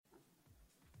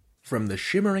From the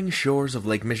shimmering shores of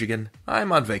Lake Michigan,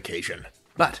 I'm on vacation.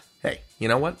 But, hey, you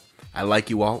know what? I like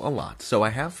you all a lot, so I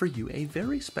have for you a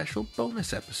very special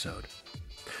bonus episode.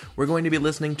 We're going to be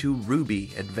listening to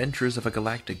Ruby, Adventures of a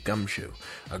Galactic Gumshoe,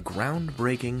 a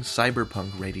groundbreaking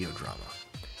cyberpunk radio drama,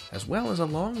 as well as a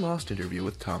long-lost interview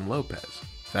with Tom Lopez,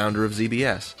 founder of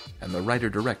ZBS and the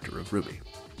writer-director of Ruby.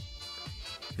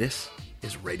 This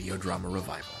is Radio Drama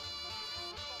Revival.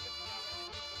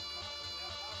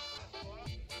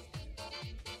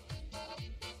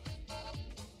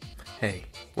 Hey,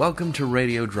 welcome to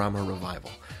Radio Drama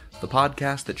Revival, the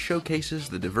podcast that showcases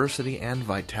the diversity and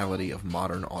vitality of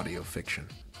modern audio fiction,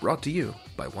 brought to you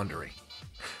by Wondery.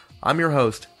 I'm your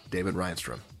host, David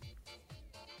Reinstrom.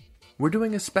 We're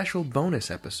doing a special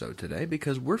bonus episode today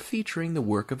because we're featuring the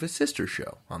work of a sister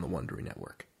show on the Wondery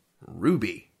Network,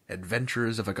 Ruby,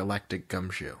 Adventures of a Galactic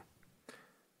Gumshoe.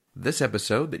 This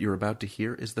episode that you're about to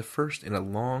hear is the first in a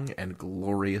long and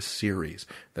glorious series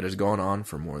that has gone on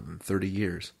for more than 30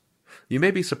 years. You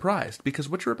may be surprised, because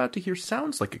what you're about to hear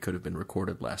sounds like it could have been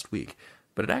recorded last week,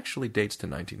 but it actually dates to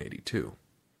 1982.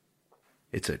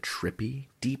 It's a trippy,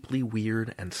 deeply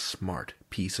weird, and smart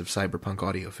piece of cyberpunk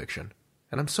audio fiction,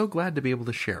 and I'm so glad to be able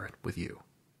to share it with you.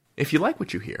 If you like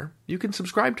what you hear, you can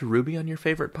subscribe to Ruby on your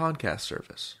favorite podcast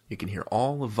service. You can hear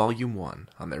all of Volume 1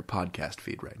 on their podcast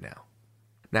feed right now.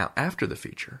 Now, after the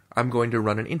feature, I'm going to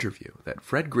run an interview that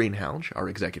Fred Greenhalgh, our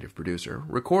executive producer,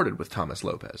 recorded with Thomas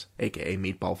Lopez, a.k.a.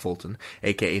 Meatball Fulton,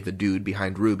 a.k.a. the dude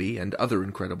behind Ruby and other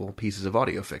incredible pieces of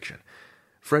audio fiction.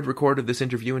 Fred recorded this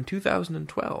interview in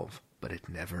 2012, but it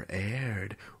never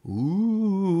aired.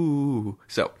 Ooh!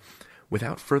 So,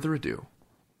 without further ado,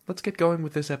 let's get going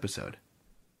with this episode.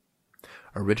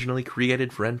 Originally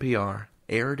created for NPR,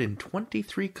 aired in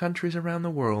 23 countries around the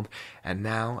world, and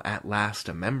now, at last,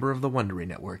 a member of the Wondery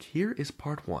Network, here is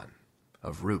part 1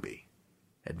 of Ruby,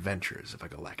 Adventures of a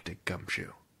Galactic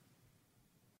Gumshoe.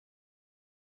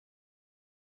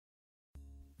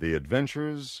 The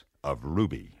Adventures of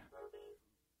Ruby.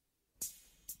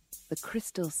 The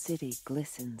crystal city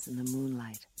glistens in the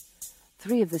moonlight.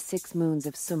 3 of the 6 moons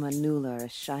of Suma Nula are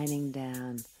shining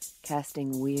down,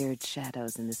 casting weird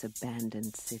shadows in this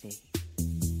abandoned city.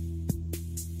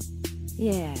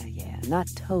 Yeah, not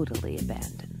totally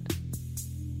abandoned.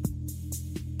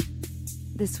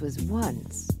 This was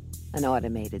once an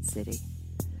automated city.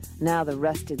 Now the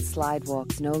rusted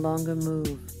slidewalks no longer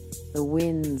move. The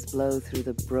winds blow through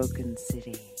the broken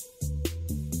city.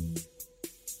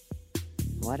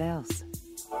 What else?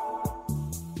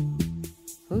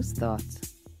 Whose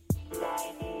thoughts?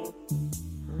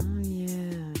 Oh,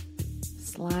 yeah.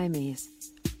 Slimies.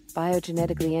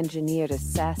 Biogenetically engineered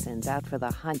assassins out for the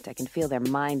hunt. I can feel their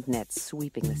mind nets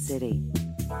sweeping the city.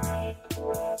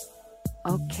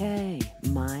 Okay,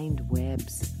 mind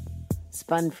webs.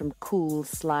 Spun from cool,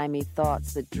 slimy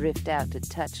thoughts that drift out to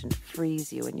touch and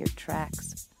freeze you in your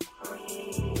tracks.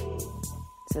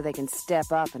 So they can step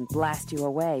up and blast you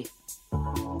away.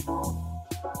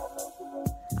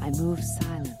 I move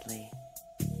silently.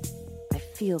 I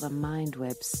feel the mind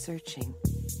webs searching,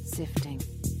 sifting,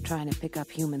 trying to pick up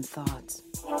human thoughts.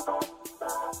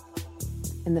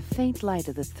 In the faint light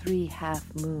of the 3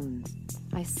 half-moons,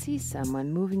 I see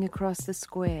someone moving across the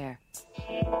square.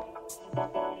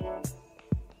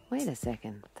 Wait a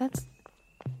second, that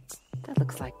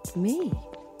looks like me.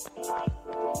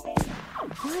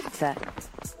 What the?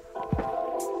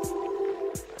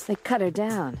 They cut her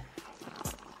down.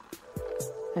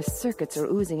 Her circuits are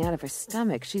oozing out of her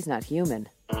stomach. She's not human.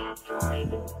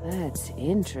 That's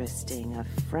interesting. A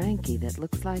Frankie that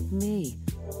looks like me.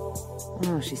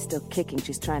 Oh, she's still kicking.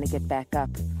 She's trying to get back up.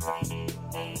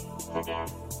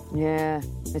 Yeah,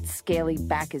 its scaly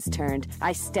back is turned.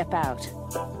 I step out.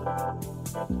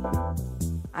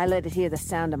 I let it hear the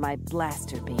sound of my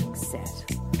blaster being set.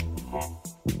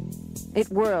 It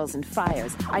whirls and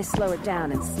fires. I slow it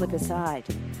down and slip aside.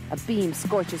 A beam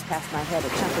scorches past my head. A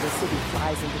chunk of the city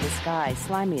flies into the sky.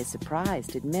 Slimy is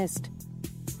surprised. It missed.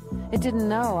 It didn't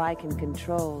know I can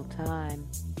control time.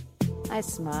 I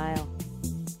smile.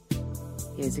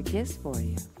 Here's a kiss for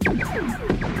you.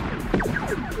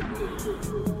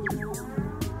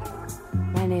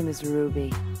 My name is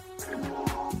Ruby.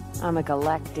 I'm a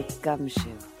galactic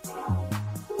gumshoe.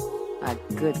 A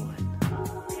good one.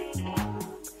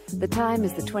 The time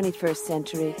is the 21st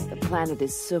century. The planet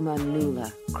is Suma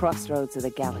Nula, crossroads of the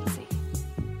galaxy.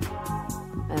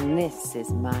 And this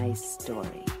is my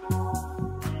story.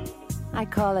 I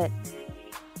call it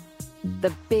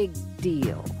The Big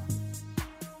Deal.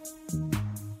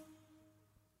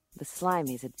 The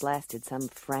Slimies had blasted some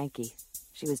Frankie.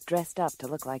 She was dressed up to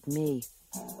look like me.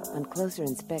 On closer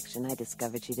inspection, I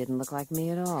discovered she didn't look like me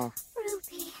at all.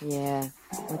 Ruby. Yeah.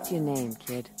 What's your name,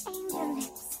 kid? Angel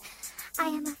Lips. I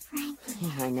am a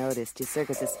Frankie. I noticed. Your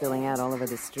circus is spilling out all over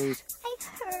the street. I've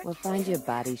heard. We'll find you a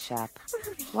body shop.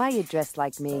 Ruby. Why are you dressed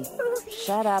like me? Ruby.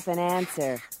 Shut up and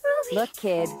answer. Ruby. Look,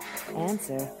 kid.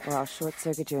 Answer, or I'll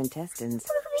short-circuit your intestines.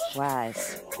 Ruby. Why? A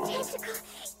tentacle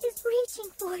is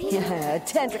reaching for you. Yeah, a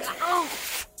tentacle. Oh!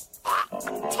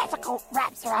 Tentacle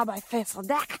wraps around my face and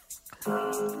neck.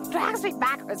 Drags me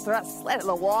backwards through a slit in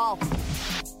the wall.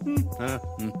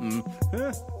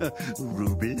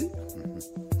 Ruby?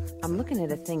 I'm looking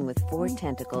at a thing with 4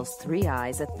 tentacles, 3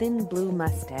 eyes, a thin blue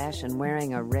mustache, and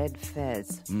wearing a red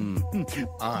fez.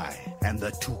 I am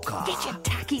the Tuka. Get your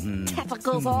tacky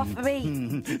tentacles off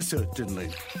me!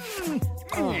 Certainly.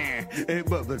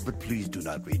 But please do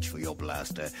not reach for your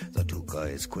blaster. The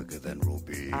Tuka is quicker than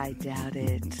Ruby. I doubt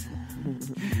it.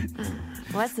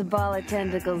 What's a ball of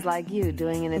tentacles like you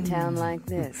doing in a town like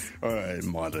this? I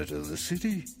monitor the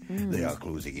city. They are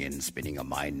closing in, spinning a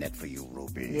mine net for you,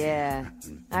 Ruby. Yeah.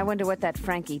 I wonder what that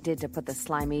Frankie did to put the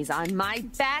slimies on my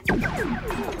back.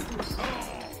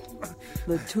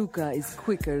 The Tuka is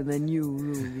quicker than you,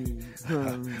 Ruby.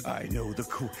 I know the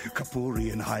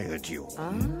Kapurian hired you.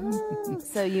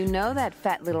 So you know that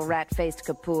fat little rat-faced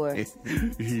Kapoor.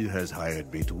 He has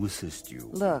hired me to assist you.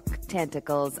 Look,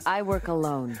 tentacles, I work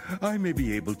alone. I may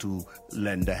be able to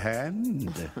lend a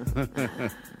hand.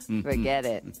 Forget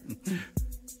it.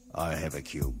 I have a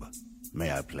cube.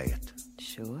 May I play it?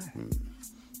 Sure.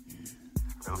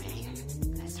 Ruby,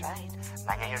 That's right.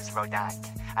 my name is Rodant.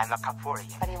 I'm a Kapuri.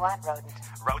 What do you want, rodent?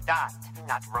 Rodant,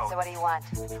 not Rod. So what do you want?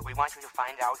 We want you to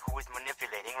find out who is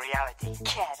manipulating reality.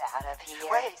 Get out of here.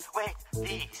 Wait,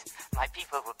 please. My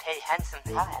people will pay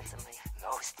handsomely. How handsomely?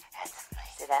 Most handsomely.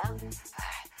 Sit down.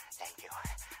 Thank you.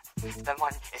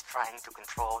 Someone is trying to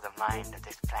control the mind of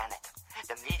this planet.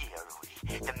 The media,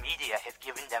 Rudy. The media has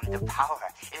given them the power.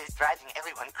 It is driving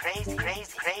everyone crazy.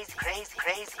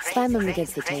 Slam him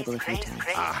against the table a few times.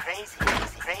 Crazy.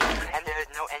 And there is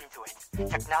no end to it.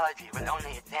 Technology will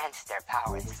only advance their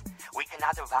powers. We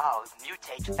cannot evolve,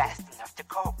 mutate fast enough to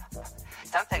cope.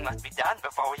 Something must be done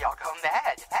before we all go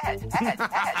mad.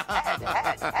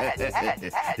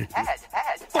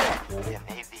 There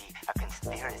may be a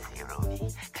conspiracy,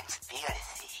 Rudy.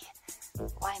 Conspiracy.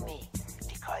 Why me?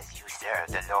 Because you serve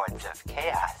the Lords of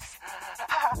Chaos.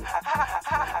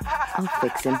 I'll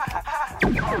fix him.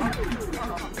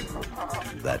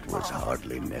 That was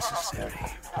hardly necessary.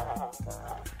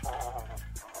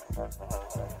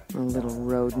 A little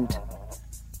rodent.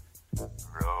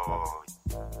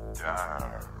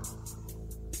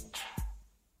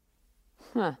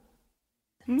 Huh.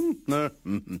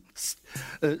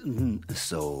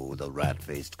 So the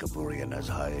rat-faced Kapurian has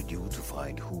hired you to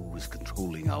find who is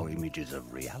controlling our images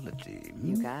of reality.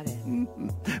 You got it.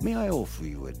 May I offer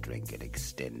you a drink and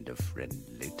extend a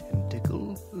friendly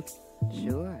tentacle?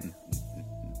 Sure.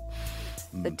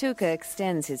 The Tuka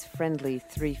extends his friendly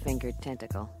 3-fingered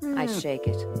tentacle. I shake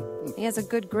it. He has a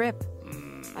good grip.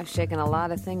 I've shaken a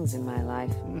lot of things in my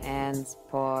life. Hands,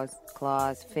 paws,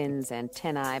 claws, fins,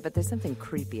 antennae, but there's something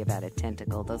creepy about a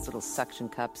tentacle, those little suction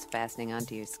cups fastening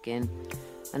onto your skin.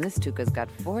 And this Tuka's got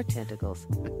 4 tentacles.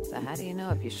 So how do you know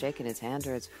if you're shaking his hand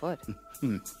or his foot?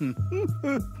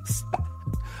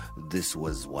 This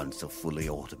was once a fully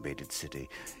automated city.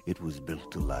 It was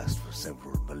built to last for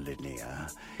several millennia.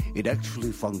 It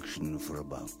actually functioned for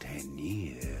about 10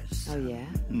 years. Oh, yeah?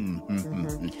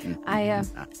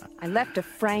 I left a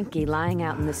Frankie lying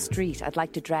out in the street. I'd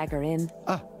like to drag her in.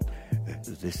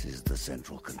 This is the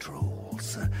central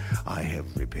controls. I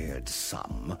have repaired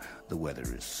some. The weather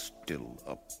is still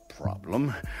a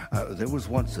problem. There was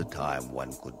once a time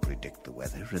one could predict the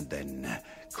weather and then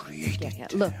create it. Yeah.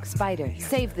 Look, Spider,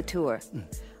 save the tour.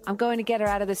 I'm going to get her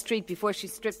out of the street before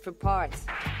she's stripped for parts.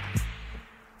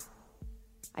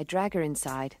 I drag her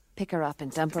inside, pick her up,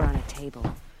 and dump her on a table.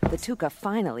 The Tuka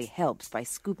finally helps by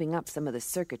scooping up some of the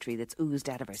circuitry that's oozed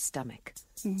out of her stomach.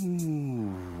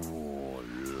 Ooh,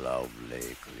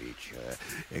 lovely creature.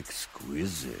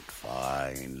 Exquisite,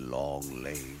 fine, long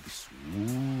legs,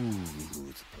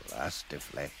 smooth,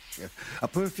 plastiflesh. A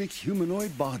perfect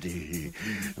humanoid body.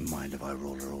 Mind if I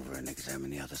roll her over and examine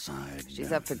the other side?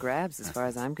 She's up for grabs as far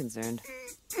as I'm concerned.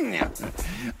 Well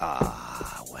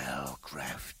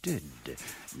crafted.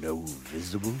 No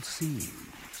visible seams.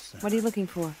 What are you looking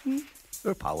for?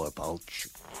 Her power pouch.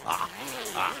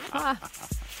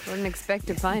 Wouldn't expect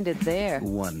to find it there.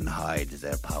 One hides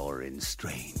their power in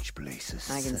strange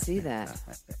places. I can see that.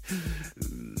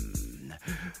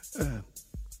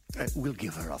 We'll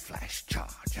give her a flash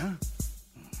charge, huh?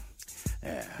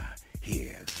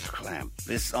 Here, clamp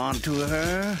this onto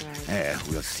her.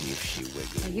 We'll see if she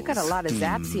wiggles. You got a lot of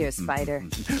zaps here, Spider.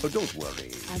 Oh, don't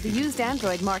worry. The used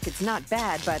android market's not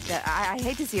bad, but I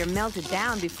hate to see her melted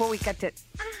down before we get to...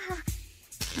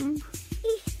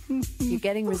 You're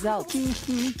getting results.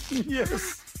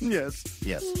 Yes.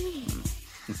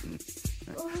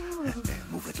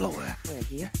 Move it lower. We're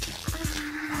here.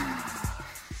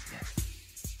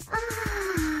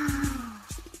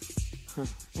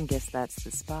 I guess that's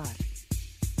the spot.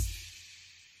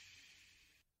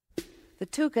 The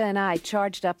Tuca and I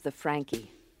charged up the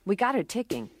Frankie. We got her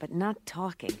ticking, but not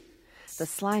talking. The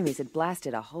Slimies had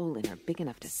blasted a hole in her big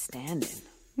enough to stand in.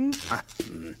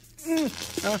 There.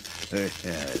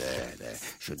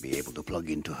 Should be able to plug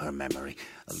into her memory.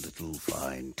 A little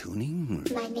fine-tuning.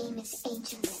 My name is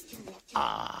Angel.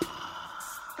 I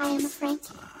am a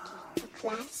Frankie. A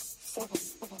Class 7.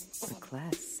 A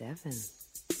Class 7.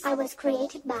 I was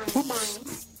created by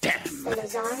Damn. the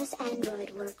Lazar's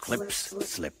android work. Clips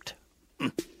slipped.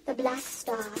 The Black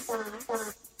Star.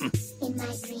 In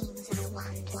my dreams I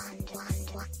wand.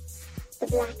 The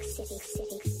Black City.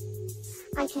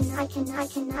 I can.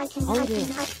 Hold it.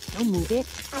 Don't move it.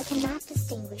 I cannot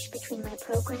distinguish between my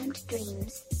programmed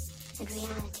dreams and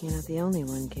reality. You're not the only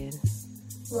one, kid.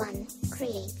 One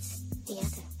creates the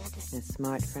other. A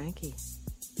smart Frankie.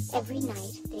 Every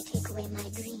night they take away my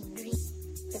dream,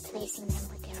 replacing them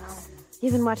with their own.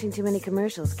 You've been watching too many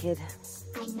commercials, kid.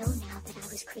 I know now that I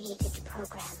was created to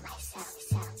program myself.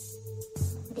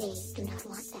 They do not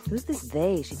want that. Who's this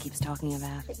they she keeps talking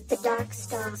about? The Dark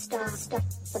Star,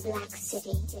 the Black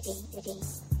City.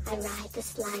 I ride the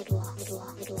slide walk.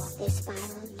 They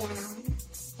spiral down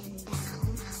and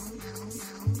down.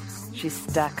 She's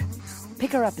stuck.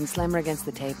 Pick her up and slam her against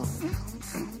the table.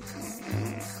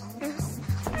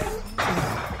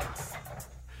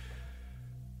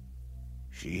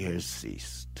 She has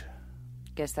ceased.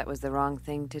 Guess that was the wrong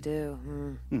thing to do.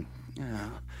 Yeah.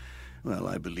 Well,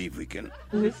 I believe we can...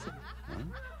 Listen,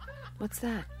 What's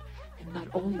that? and not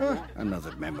only that,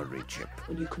 Another memory chip.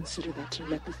 when you consider that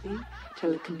telepathy,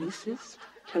 telekinesis,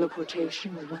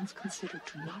 teleportation were once considered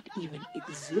to not even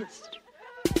exist.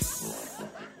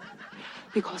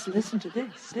 Because listen to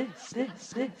this.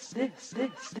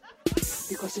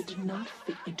 Because it did not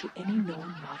fit into any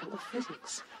known model of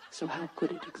physics. So how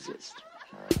could it exist?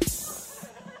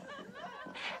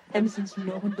 And since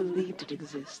no one believed it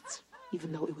exists,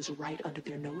 even though it was right under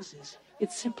their noses,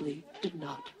 it simply did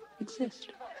not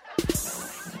exist.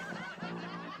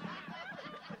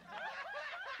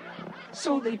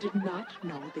 So they did not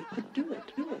know they could do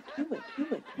it.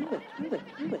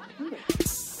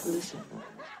 Listen,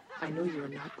 I know you're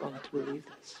not going to believe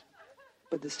this,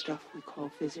 but the stuff we call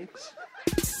physics,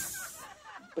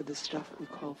 but the stuff we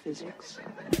call physics,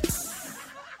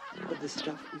 but the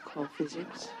stuff we call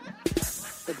physics,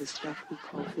 but the stuff we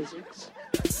call physics,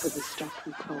 but the stuff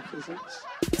we call physics,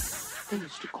 they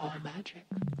used to call magic.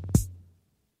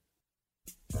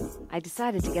 I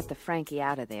decided to get the Frankie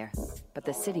out of there, but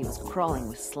the city was crawling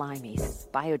with Slimies,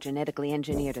 biogenetically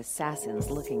engineered assassins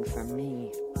looking for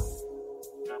me.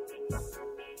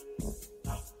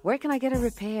 Where can I get her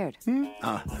repaired?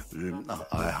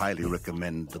 I highly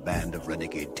recommend the band of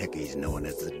renegade techies known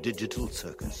as the Digital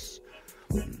Circus.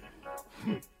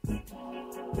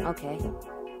 Okay.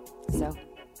 So,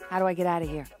 how do I get out of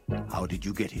here? How did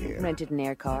you get here? Rented an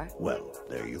air car. Well,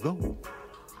 there you go.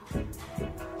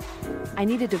 I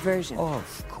need a diversion.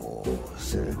 Of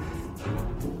course.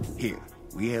 Here,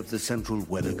 we have the central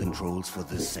weather controls for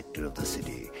this sector of the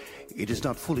city. It is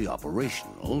not fully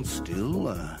operational,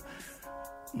 still.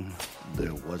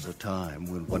 There was a time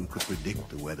when one could predict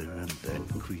the weather and then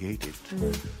create it.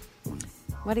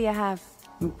 What do you have?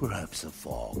 Perhaps a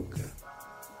fog.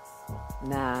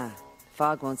 Nah,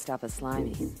 fog won't stop a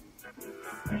Slimy.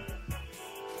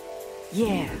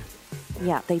 Yeah,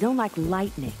 they don't like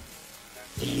lightning.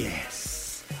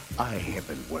 Yes, I have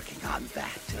been working on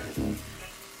that.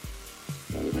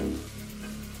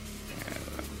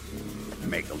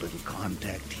 Make a little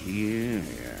contact here.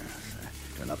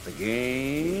 Turn up the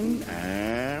gain,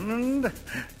 and...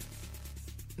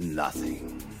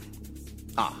 nothing.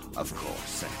 Of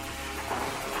course.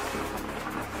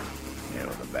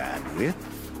 Narrow the bandwidth.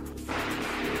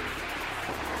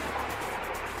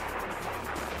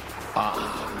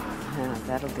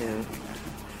 That'll do.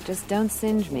 Just don't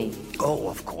singe me. Oh,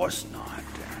 of course not.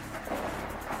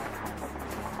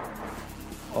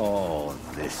 Oh,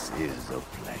 this is a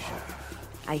pleasure.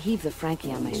 I heave the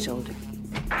Frankie on my shoulder.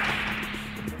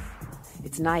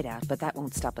 It's night out, but that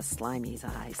won't stop a Slimy's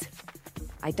eyes.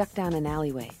 I duck down an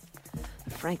alleyway.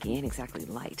 The Frankie ain't exactly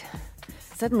light.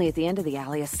 Suddenly, at the end of the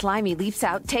alley, a slimy leaps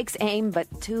out, takes aim, but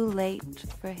too late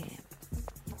for him.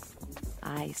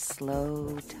 I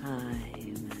slow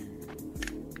time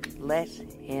and let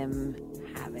him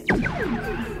have it.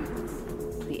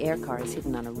 The air car is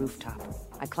hidden on a rooftop.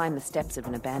 I climb the steps of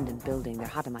an abandoned building. They're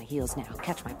hot on my heels now.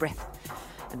 Catch my breath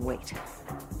and wait.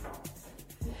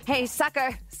 Hey,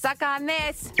 sucker! Suck on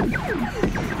this!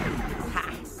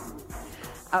 Ha!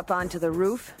 Up onto the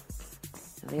roof.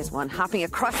 There's one hopping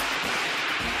across.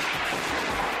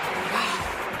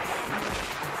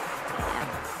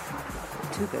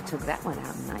 Tuca took that one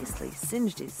out nicely.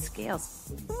 Singed his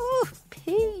scales. Ooh,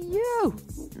 P.U.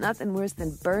 Nothing worse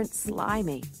than burnt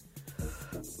slimy.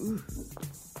 Ooh.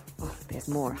 Oh, there's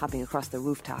more hopping across the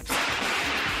rooftops.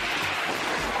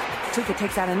 Tuca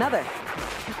takes out another.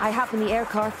 I hop in the air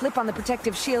car, flip on the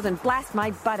protective shield, and blast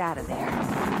my butt out of there.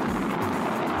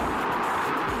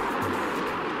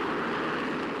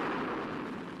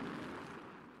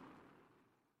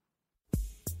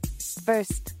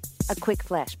 First, a quick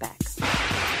flashback.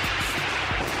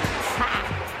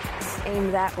 Ha!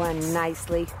 Aim that one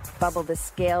nicely. Bubble the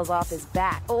scales off his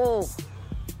back. Oh!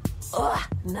 Ugh!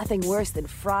 Nothing worse than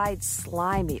fried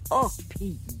slimy. Oh,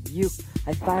 P.U.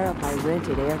 I fire up my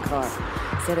rented air car,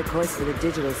 set a course for the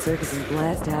digital circus, and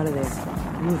blast out of there.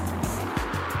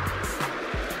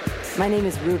 My name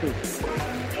is Ruby.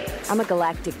 I'm a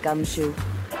galactic gumshoe.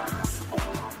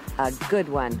 A good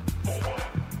one.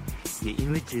 The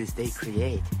images they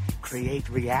create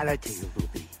reality,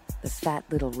 Ruby. The fat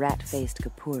little rat-faced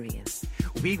Kapurian.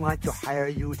 We want to hire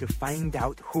you to find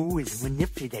out who is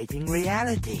manipulating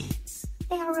reality.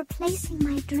 They are replacing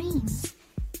my dreams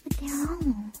with their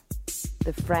own.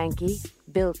 The Frankie,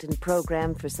 built and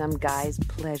programmed for some guy's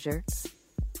pleasure.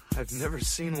 I've never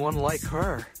seen one like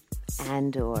her.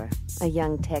 Andor, a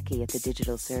young techie at the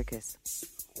digital circus.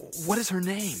 What is her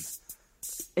name?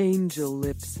 Angel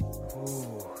Lips.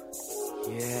 Ooh,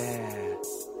 yeah.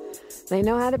 They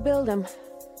know how to build them.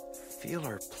 Feel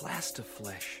her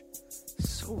plastiflesh.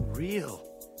 So real.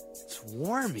 It's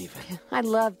warm even. I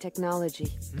love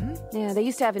technology. Yeah, they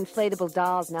used to have inflatable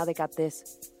dolls, now they got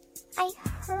this. I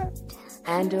hurt.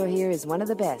 Andor here is one of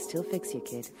the best. He'll fix you,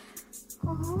 kid.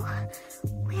 Oh,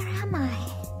 where am I?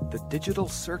 The digital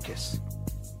circus.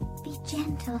 Be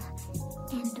gentle,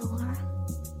 Andor.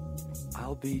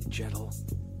 I'll be gentle.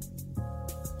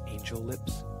 Angel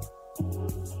Lips.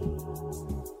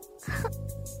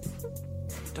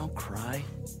 Don't cry.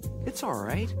 It's all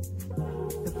right.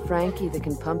 A Frankie that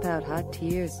can pump out hot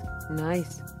tears.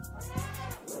 Nice.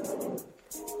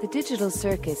 The digital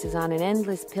circus is on an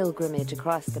endless pilgrimage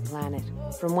across the planet,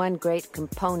 from one great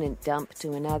component dump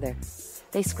to another.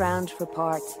 They scrounge for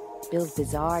parts, build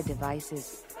bizarre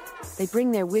devices. They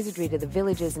bring their wizardry to the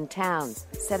villages and towns,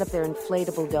 set up their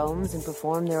inflatable domes, and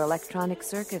perform their electronic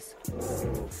circus.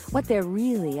 What they're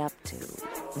really up to...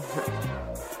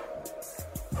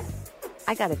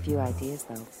 I got a few ideas,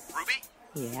 though. Ruby?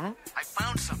 Yeah? I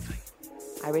found something.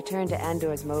 I return to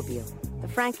Andor's mobile. The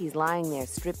Frankie's lying there,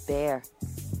 stripped bare.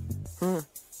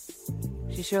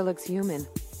 She sure looks human.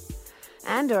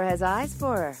 Andor has eyes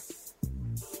for her.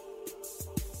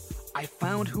 I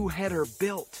found who had her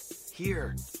built.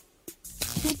 Here.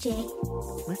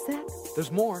 TJ. What's that?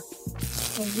 There's more.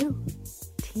 Teru.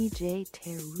 TJ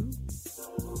Teru.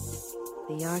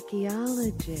 The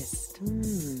archaeologist.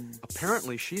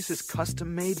 Apparently she's his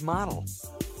custom-made model.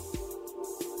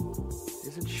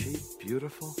 Isn't she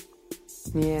beautiful?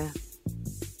 Yeah.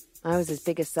 I was as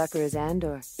big a sucker as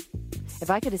Andor. If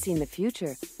I could have seen the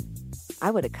future, I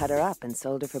would have cut her up and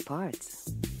sold her for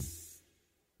parts.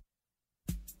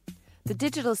 The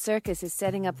digital circus is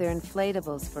setting up their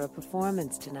inflatables for a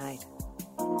performance tonight.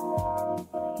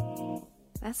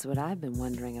 That's what I've been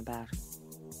wondering about.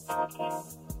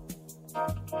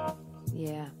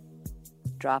 Yeah.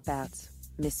 Dropouts,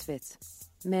 misfits,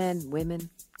 men, women,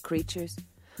 creatures,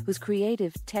 whose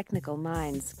creative, technical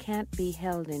minds can't be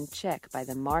held in check by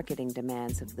the marketing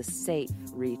demands of the safe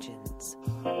regions.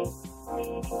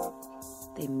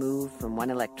 They move from one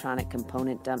electronic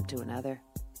component dump to another.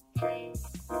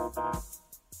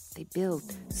 They build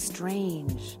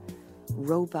strange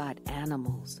robot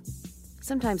animals.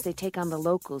 Sometimes they take on the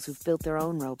locals who've built their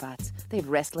own robots. They have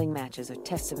wrestling matches or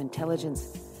tests of intelligence.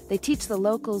 They teach the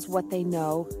locals what they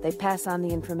know. They pass on the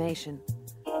information.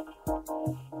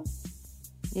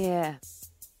 Yeah.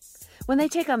 When they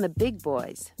take on the big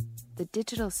boys, the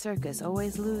digital circus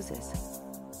always loses.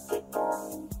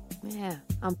 Yeah,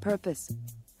 on purpose.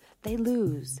 They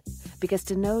lose because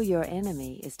to know your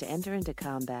enemy is to enter into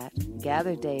combat,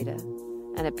 gather data,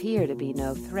 and appear to be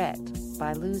no threat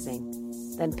by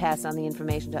losing, then pass on the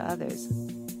information to others.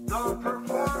 The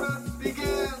performance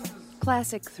begins!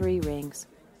 Classic 3 rings.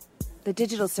 The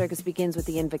digital circus begins with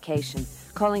the invocation,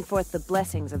 calling forth the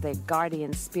blessings of their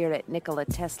guardian spirit, Nikola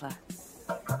Tesla.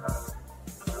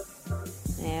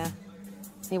 Yeah,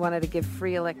 he wanted to give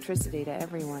free electricity to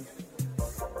everyone.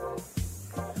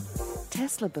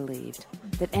 Tesla believed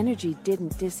that energy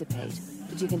didn't dissipate,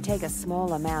 that you can take a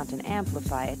small amount and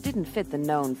amplify it. Didn't fit the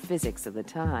known physics of the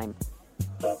time.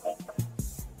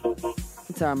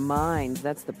 It's our minds,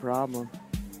 that's the problem.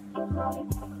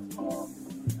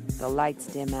 The lights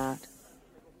dim out.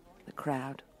 The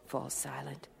crowd falls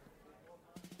silent.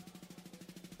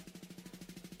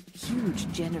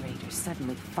 Huge generators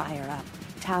suddenly fire up.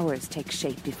 Towers take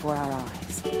shape before our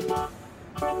eyes.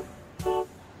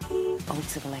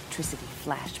 Bolts of electricity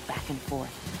flash back and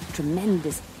forth.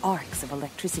 Tremendous arcs of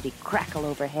electricity crackle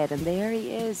overhead, and there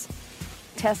he is.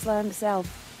 Tesla himself.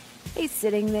 He's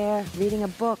sitting there, reading a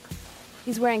book.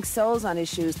 He's wearing soles on his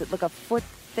shoes that look a foot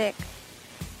thick.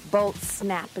 Bolts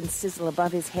snap and sizzle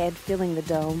above his head, filling the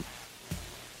dome.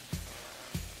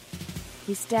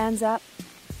 He stands up,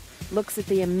 looks at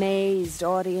the amazed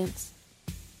audience.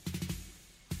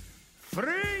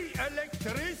 Free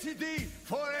electricity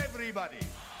for everybody.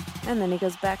 And then he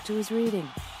goes back to his reading.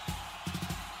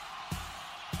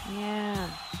 Yeah.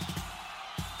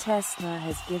 Tesla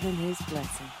has given his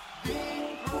blessing.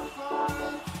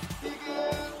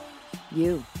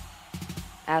 You,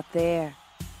 out there,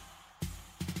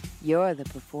 you're the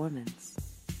performance.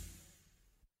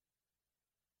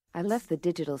 I left the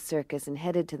digital circus and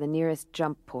headed to the nearest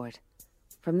jump port.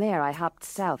 From there, I hopped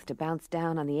south to bounce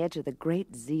down on the edge of the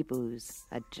Great Zebus,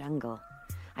 a jungle.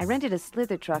 I rented a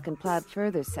slither truck and plowed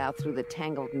further south through the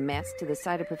tangled mess to the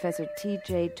site of Professor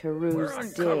T.J. Tarrou's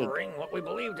dig. We're uncovering what we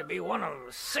believe to be one of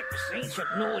 6 ancient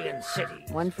Nulian cities.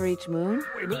 One for each moon?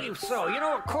 We believe so. You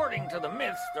know, according to the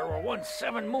myths, there were once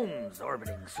 7 moons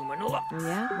orbiting Sumanula.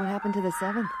 Yeah? What happened to the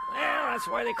 7th? Well, that's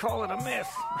why they call it a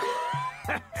myth.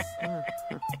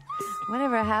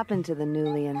 Whatever happened to the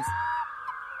Nulians?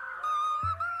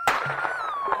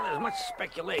 There's much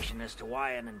speculation as to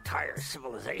why an entire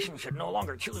civilization should no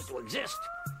longer choose to exist.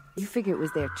 You figure it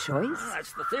was their choice? Well,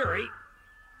 that's the theory.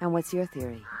 And what's your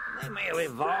theory? They may have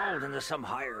evolved into some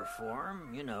higher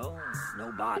form, you know,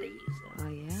 no bodies. Oh,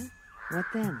 yeah? What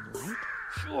then? Light?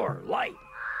 Sure, light.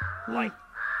 Light.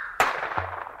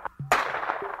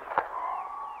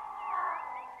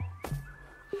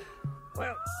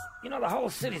 Well, you know, the whole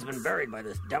city's been buried by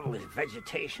this devilish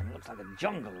vegetation. It looks like a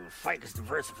jungle of ficus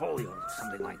diversifolios or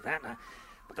something like that.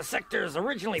 But the sectors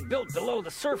originally built below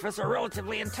the surface are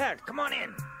relatively intact. Come on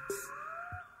in.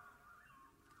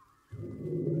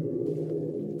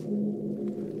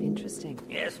 Interesting.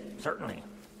 Yes, certainly.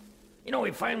 You know,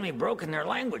 we've finally broken their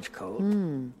language code.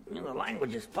 You know, the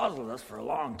language has puzzled us for a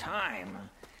long time.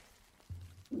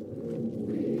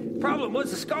 Problem was,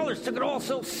 the scholars took it all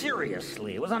so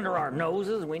seriously. It was under our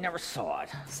noses, and we never saw it.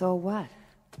 So what?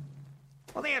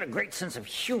 Well, they had a great sense of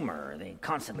humor. They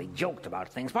constantly joked about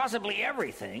things. Possibly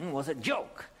everything was a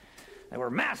joke. They were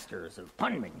masters of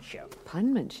punmanship.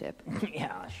 Punmanship?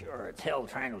 Yeah, sure. It's hell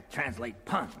trying to translate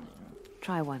puns.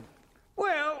 Try one.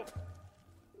 Well,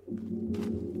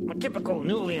 a typical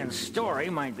Nulian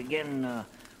story might begin,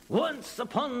 once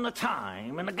upon a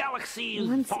time in a galaxy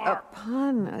Once far...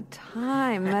 upon a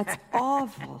time? That's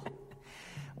awful.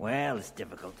 Well, it's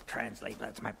difficult to translate, but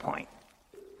that's my point.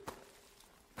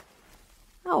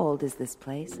 How old is this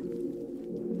place?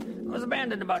 It was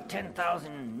abandoned about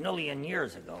 10,000 million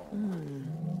years ago.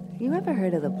 You ever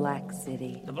heard of the Black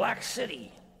City? The Black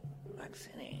City. Black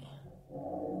City.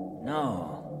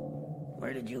 No.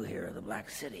 Where did you hear of the Black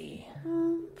City?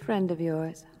 Friend of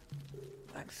yours.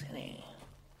 Black City.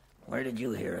 Where did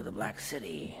you hear of the Black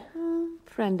City?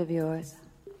 Friend of yours.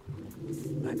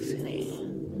 Black City.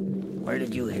 Where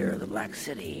did you hear of the Black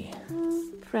City?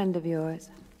 Friend of yours.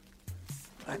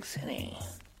 Black City.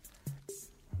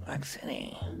 Black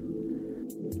City.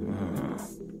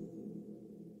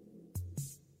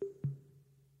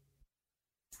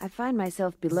 I find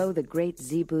myself below the Great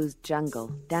Zebu's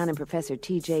jungle, down in Professor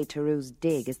T.J. Tarrou's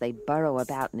dig as they burrow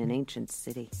about in an ancient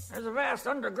city. There's a vast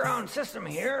underground system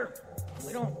here.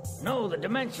 We don't know the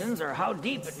dimensions or how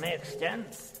deep it may extend.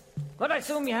 But I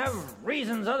assume you have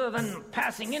reasons other than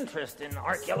passing interest in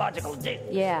archaeological digs.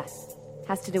 Yeah.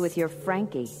 Has to do with your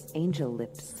Frankie, Angel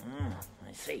Lips.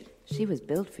 I see. She was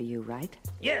built for you, right?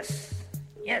 Yes.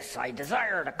 Yes, I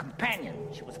desired a companion.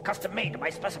 She was custom-made to my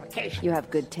specifications. You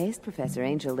have good taste, Professor.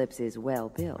 Angel Lips is well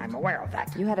built. I'm aware of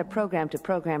that. You had a program to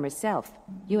program herself.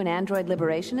 You an android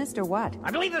liberationist or what? I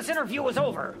believe this interview is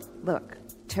over. Look,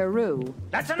 Taru.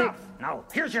 That's enough! Now,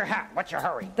 here's your hat. What's your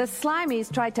hurry? The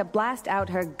Slimies tried to blast out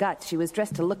her guts. She was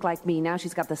dressed to look like me. Now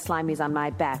she's got the Slimies on my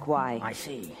back. Why? I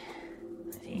see.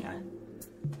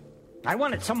 I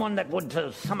wanted someone that would,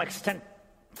 to some extent,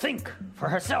 think for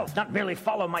herself, not merely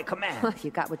follow my command.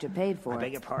 You got what you paid for. I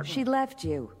beg your pardon? She left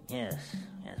you. Yes,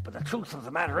 but the truth of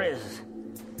the matter is,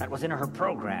 that was in her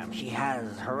program. She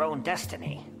has her own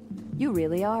destiny. You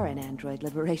really are an android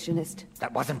liberationist.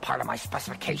 That wasn't part of my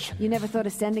specification. You never thought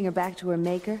of sending her back to her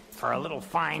maker? For a little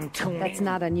fine-tuning. That's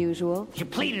not unusual. She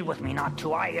pleaded with me not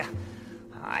to. I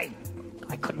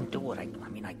couldn't do it.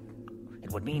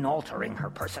 It would mean altering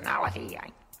her personality.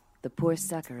 The poor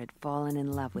sucker had fallen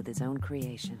in love with his own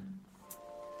creation.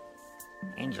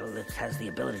 Angel Lips has the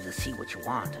ability to see what you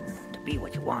want and to be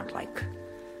what you want.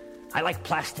 I like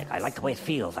plastic. I like the way it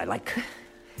feels.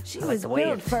 She was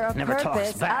built for a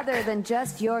purpose other than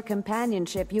just your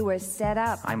companionship. You were set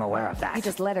up. I'm aware of that. You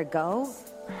just let her go?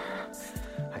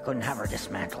 I couldn't have her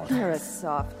dismantled. You're a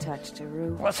soft touch,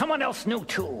 Taru. Well, someone else knew,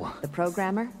 too. The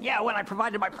programmer? Yeah, when I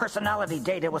provided my personality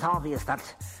data, it was obvious that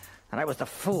I was the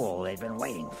fool they'd been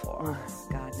waiting for. Oh,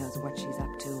 God knows what she's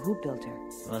up to. Who built her?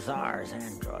 Lazar's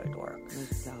android works.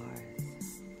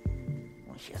 Lazar's.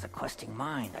 Well, she has a questing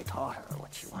mind. I taught her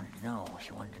what she wanted to know.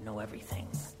 She wanted to know everything.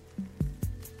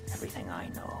 Everything I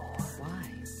know. Why?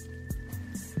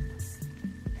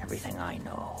 Everything I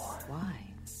know. Why?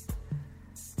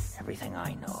 Everything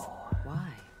I know. Why?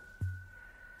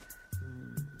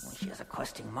 Well, she has a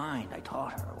questing mind. I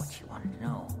taught her what she wanted to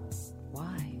know.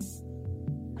 Why?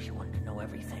 She wanted to know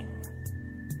everything.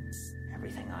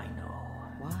 Everything I know.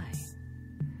 Why?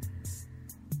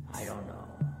 I don't know.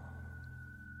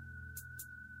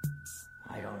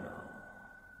 I don't know.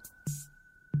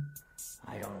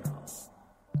 I don't know.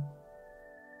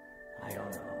 I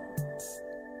don't know.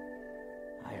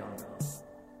 I don't know.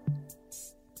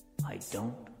 I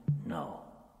don't know.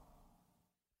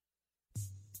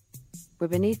 We're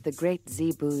beneath the great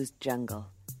Zebu's jungle.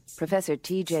 Professor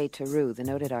T.J. Taru, the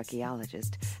noted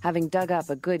archaeologist, having dug up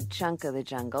a good chunk of the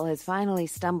jungle, has finally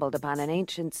stumbled upon an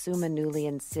ancient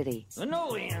Sumanulian city. The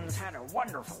Nulians had a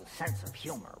wonderful sense of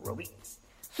humor, Ruby.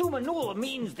 Sumanula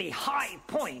means the high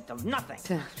point of nothing.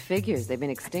 Figures, they've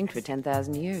been extinct for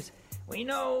 10,000 years. We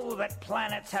know that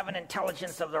planets have an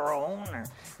intelligence of their own.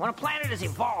 When a planet is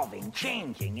evolving,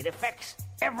 changing, it affects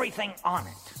everything on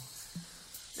it.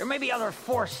 There may be other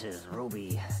forces,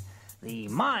 Ruby. The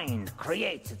mind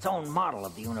creates its own model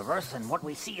of the universe, and what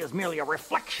we see is merely a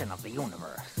reflection of the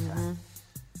universe. Mm-hmm.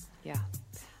 Yeah,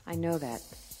 I know that.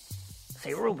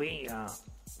 Say, Ruby,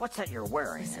 what's that you're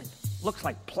wearing? Listen. It looks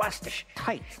like plastic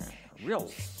tights.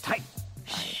 Real tight.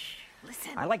 Shh.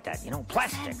 Listen. I like that,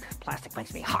 plastic. Listen. Plastic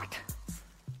makes me hot.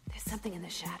 There's something in the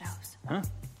shadows. Huh?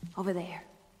 Over there.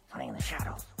 Something in the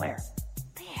shadows. Where?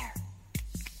 There.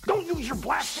 Don't use your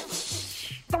blaster!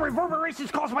 The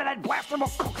reverberations caused by that blaster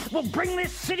will bring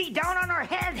this city down on our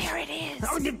heads! There it is!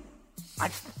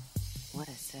 What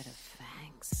a set of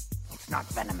fangs. It's not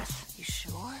venomous. You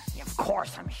sure? Yeah, of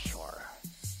course I'm sure.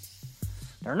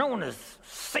 They're known as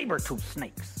saber-tooth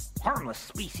snakes. Harmless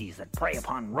species that prey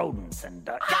upon rodents and,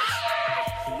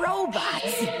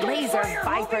 Robots! Laser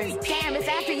vipers! Damn, it's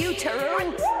after you,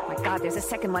 Taru! Oh my God, there's a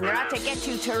second one. They're out to get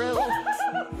you, Taru!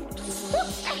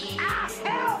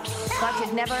 Thought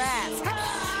you'd never ask.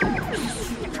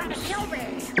 They're trying to kill me!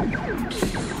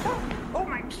 Oh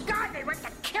my God, they went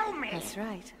to kill me! That's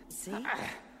right. See?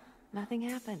 Nothing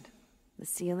happened. The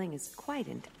ceiling is quite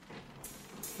intact.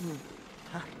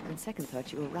 On second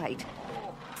thought, you were right.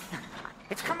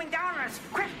 It's coming down on us!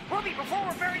 Quick, Ruby, before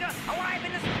we're buried alive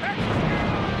in this...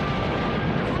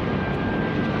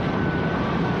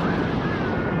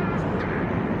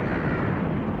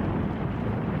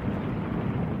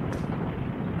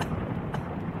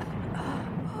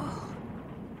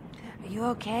 Are you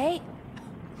okay?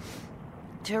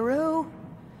 Taru?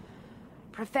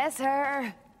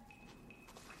 Professor?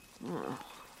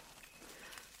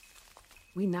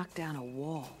 We knocked down a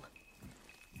wall.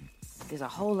 There's a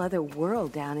whole other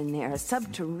world down in there, a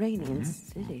subterranean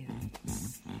city.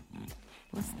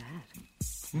 What's that?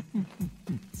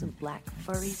 Some black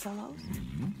furry fellows?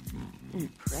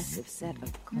 Impressive set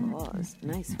of claws.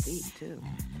 Nice feet, too.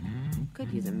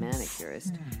 Could use a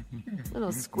manicurist.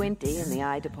 Little squinty in the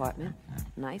eye department.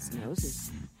 Nice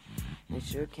noses. They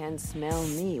sure can smell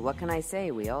me. What can I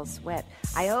say? We all sweat.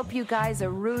 I hope you guys are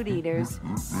root eaters.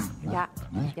 Yeah.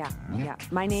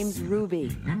 My name's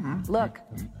Ruby. Look,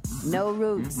 no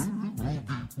roots.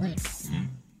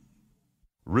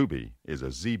 Ruby is a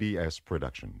ZBS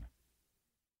production.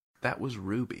 That was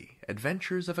Ruby,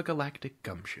 Adventures of a Galactic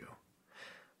Gumshoe.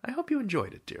 I hope you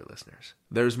enjoyed it, dear listeners.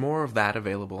 There's more of that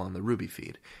available on the Ruby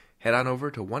feed. Head on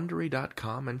over to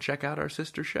Wondery.com and check out our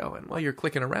sister show, and while you're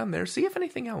clicking around there, see if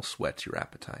anything else whets your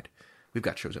appetite. We've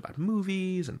got shows about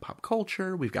movies and pop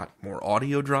culture. We've got more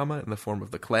audio drama in the form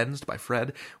of The Cleansed by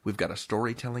Fred. We've got a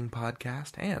storytelling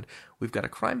podcast. And we've got a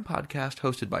crime podcast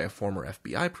hosted by a former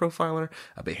FBI profiler,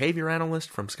 a behavior analyst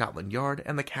from Scotland Yard,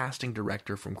 and the casting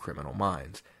director from Criminal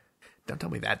Minds. Don't tell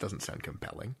me that doesn't sound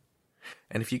compelling.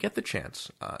 And if you get the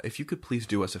chance, if you could please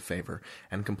do us a favor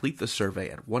and complete the survey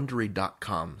at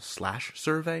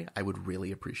Wondery.com/survey, I would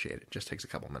really appreciate it. Just takes a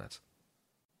couple minutes.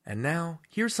 And now,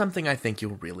 here's something I think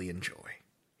you'll really enjoy.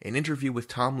 An interview with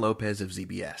Tom Lopez of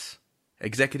ZBS.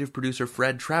 Executive producer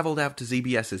Fred traveled out to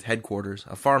ZBS's headquarters,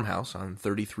 a farmhouse on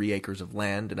 33 acres of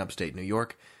land in upstate New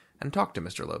York, and talked to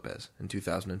Mr. Lopez in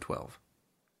 2012.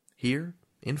 Here,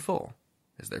 in full,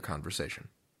 is their conversation.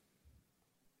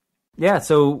 Yeah,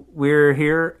 so we're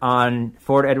here on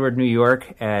Fort Edward, New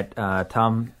York at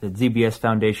the ZBS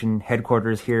Foundation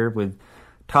headquarters here with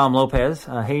Tom Lopez.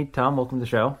 Hey, Tom, welcome to the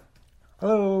show.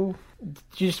 Hello. Do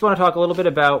you just want to talk a little bit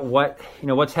about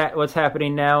what's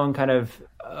happening now and kind of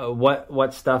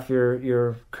what stuff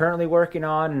you're currently working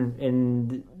on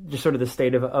and just sort of the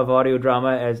state of audio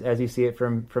drama as you see it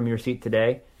from your seat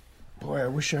today? Boy, I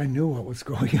wish I knew what was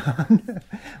going on.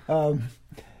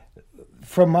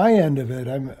 From my end of it,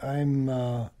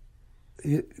 I'm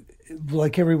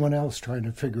like everyone else trying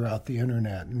to figure out the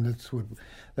internet, and that's what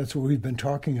we've been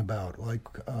talking about. Like,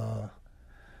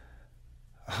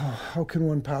 how can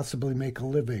one possibly make a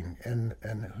living, and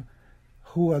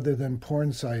who other than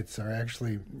porn sites are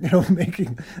actually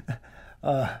making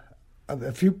a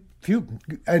few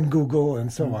and Google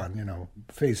and so on,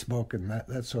 Facebook and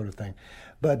that sort of thing.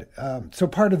 But so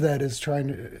part of that is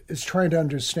trying to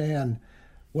understand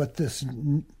what this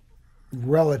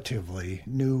relatively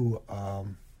new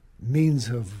means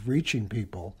of reaching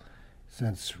people,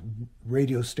 since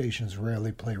radio stations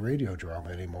rarely play radio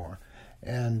drama anymore.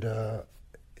 And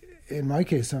in my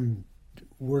case, I'm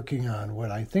working on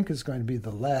what I think is going to be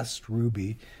the last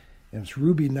Ruby, and it's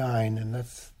Ruby 9, and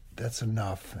that's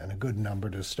enough and a good number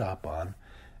to stop on.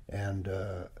 And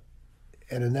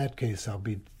in that case, I'll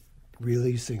be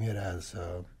releasing it as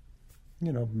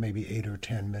maybe 8 or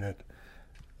 10 minute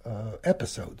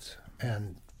episodes,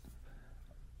 and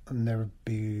there'll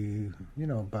be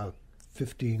about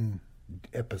 15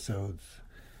 episodes,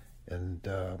 and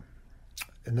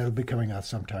that'll be coming out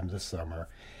sometime this summer,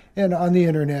 and on the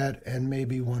internet, and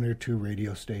maybe 1 or 2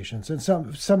 radio stations, and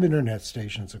some internet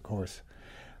stations, of course.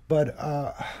 But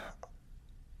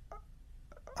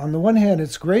on the one hand,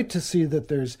 it's great to see that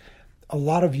there's a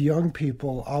lot of young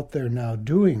people out there now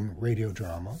doing radio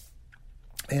drama,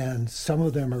 and some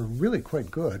of them are really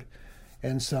quite good,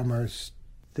 and some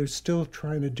they're still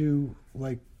trying to do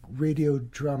like radio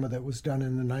drama that was done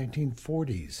in the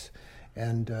 1940s,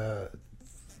 and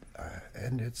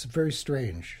it's very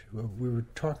strange. We were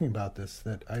talking about this,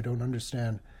 that I don't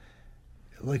understand.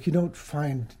 Like, you don't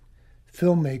find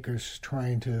filmmakers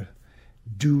trying to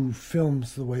do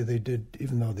films the way they did,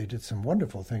 even though they did some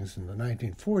wonderful things in the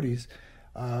 1940s.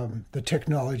 The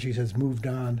technology has moved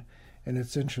on, and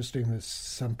it's interesting that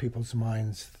some people's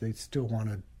minds, they still want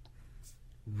to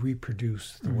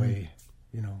reproduce the way,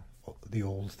 the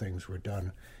old things were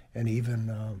done. And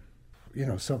even,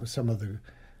 some of the,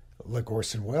 like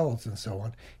Orson Welles and so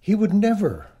on, he would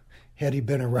never, had he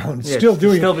been around,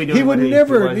 he would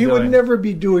never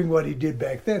be doing what he did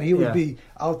back then. He would be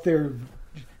out there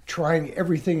trying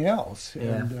everything else.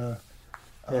 Yeah.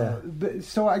 And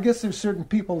so I guess there's certain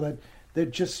people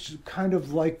that just kind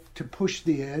of like to push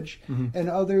the edge, and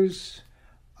others,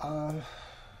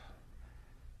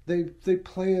 they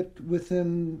play it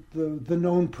within the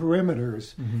known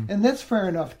perimeters, and that's fair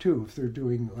enough too if they're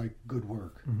doing like good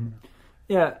work.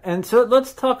 Yeah, and so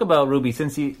let's talk about Ruby.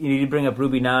 Since you bring up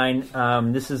Ruby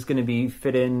 9, this is going to be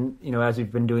fit in, as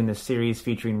we've been doing this series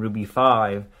featuring Ruby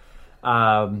 5.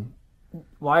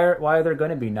 Why are there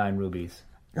going to be 9 Rubies?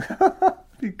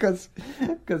 Because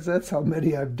that's how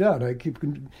many I've done.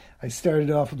 I started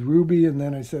off with Ruby, and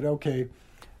then I said, okay,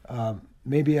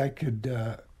 maybe I could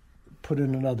put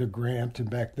in another grant, and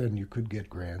back then you could get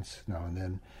grants now and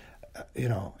then,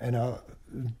 and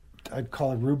I'd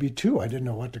call it Ruby 2. I didn't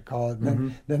know what to call it.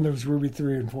 And then there was Ruby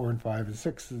 3 and 4 and 5 and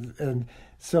 6. And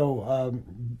so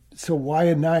why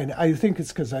a 9? I think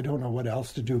it's because I don't know what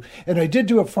else to do. And I did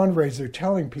do a fundraiser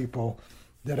telling people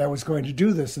that I was going to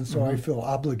do this, and so I feel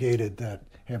obligated that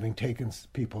having taken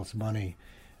people's money,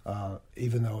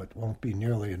 even though it won't be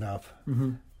nearly enough,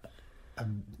 I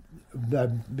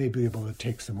may be able to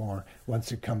take some more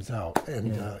once it comes out.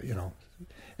 And,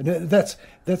 and that's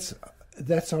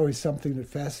that's always something that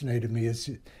fascinated me is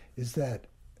that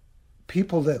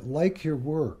people that like your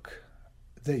work,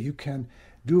 that you can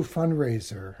do a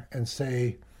fundraiser and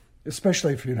say,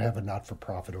 especially if you have a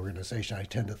not-for-profit organization, I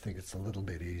tend to think it's a little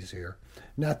bit easier.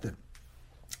 Not that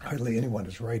hardly anyone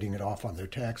is writing it off on their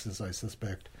taxes, I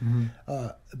suspect.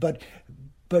 But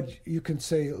you can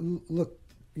say, look,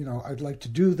 I'd like to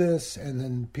do this, and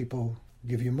then people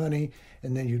give you money,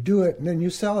 and then you do it, and then you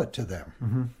sell it to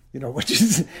them. Which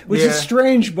is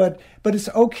strange, but it's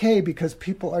okay because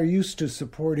people are used to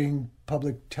supporting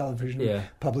public television,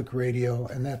 public radio,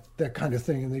 and that kind of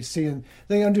thing, and they see and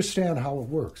they understand how it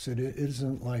works. It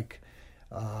isn't like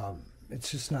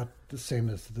it's just not the same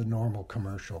as the normal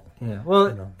commercial. Yeah.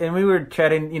 Well, and we were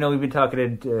chatting. We've been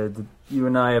talking to you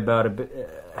and I about a bit,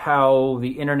 how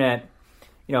the internet.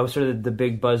 Sort of the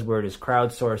big buzzword is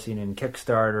crowdsourcing and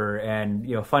Kickstarter and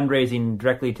fundraising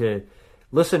directly to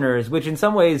listeners, which in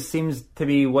some ways seems to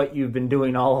be what you've been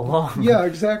doing all along. Yeah,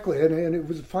 exactly. And it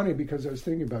was funny because I was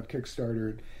thinking about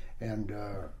Kickstarter and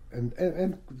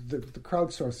the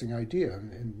crowdsourcing idea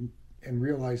and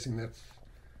realizing that's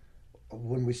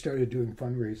when we started doing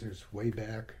fundraisers way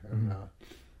back,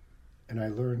 and I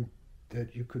learned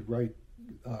that you could write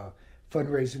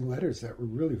fundraising letters that were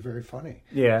really very funny.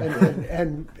 Yeah,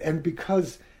 and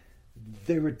because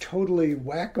they were totally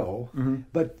wacko,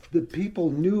 but the people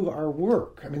knew our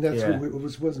work. I mean, that's what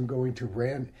it wasn't going to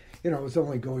it was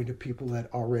only going to people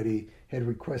that already had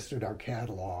requested our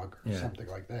catalog or something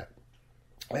like that.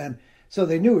 And so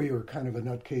they knew you were kind of a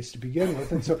nutcase to begin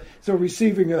with. And so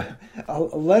receiving a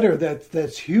letter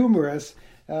that's humorous,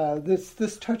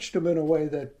 this touched them in a way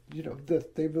that,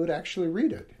 that they would actually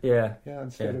read it. Yeah. Yeah,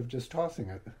 instead of just tossing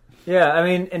it. Yeah, I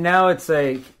mean, and now it's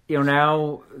like,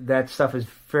 now that stuff is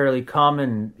fairly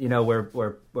common,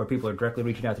 where people are directly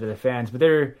reaching out to their fans, but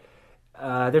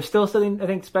there's still something, I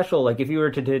think, special. Like if you were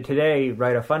to today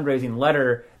write a fundraising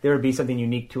letter, there would be something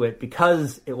unique to it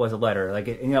because it was a letter. Like,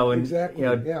 exactly,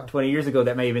 20 years ago,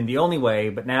 that may have been the only way,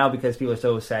 but now because people are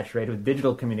so saturated with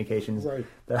digital communications,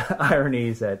 the irony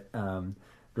is that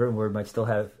written word might still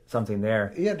have something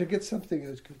there. Yeah, to get something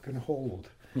that can hold.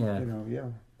 Yeah.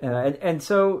 And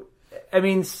so, I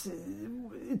mean,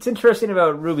 it's interesting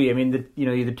about Ruby. I mean,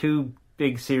 the two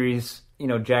big series,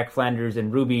 Jack Flanders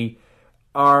and Ruby,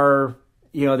 are,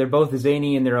 they're both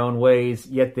zany in their own ways,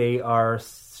 yet they are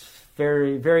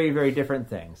very, very, very different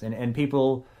things. And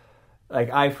people, like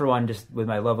I, for one, just with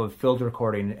my love of field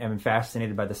recording, am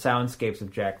fascinated by the soundscapes of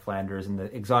Jack Flanders and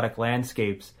the exotic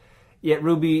landscapes. Yet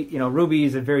Ruby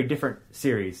is a very different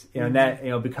series, and that,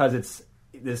 because it's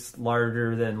this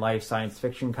larger than life science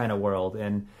fiction kind of world.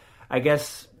 And I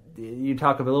guess you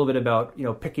talk a little bit about,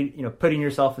 putting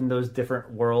yourself in those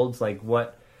different worlds. Like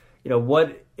what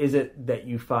is it that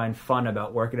you find fun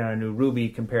about working on a new Ruby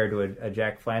compared to a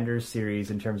Jack Flanders series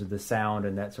in terms of the sound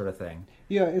and that sort of thing?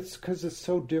 Yeah, it's because it's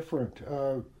so different.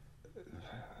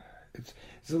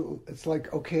 It's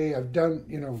like, okay, I've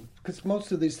done, because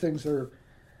most of these things are,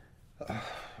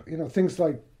 things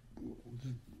like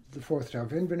the Fourth Tower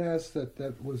of Inverness,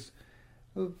 that was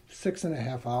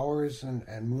 6.5 hours,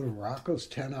 and Moon of Morocco's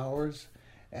 10 hours.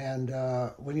 And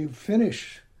when you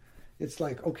finish, it's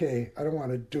like, okay, I don't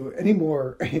want to do any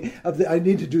more I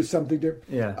need to do something different.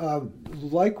 Yeah.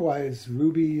 Likewise,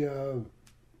 Ruby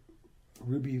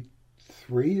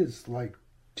 3 is like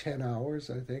 10 hours,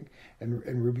 I think,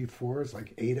 and Ruby 4 is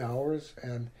like 8 hours,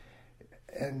 and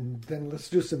then let's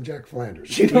do some Jack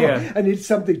Flanders. I need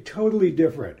something totally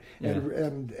different,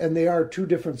 and they are two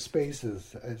different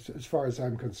spaces as far as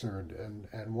I'm concerned.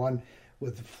 And one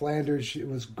with Flanders, it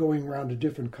was going around to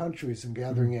different countries and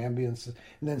gathering ambience, and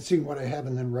then seeing what I have,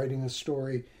 and then writing a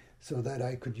story so that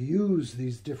I could use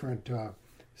these different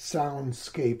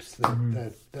soundscapes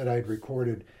that I'd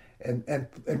recorded, and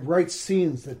write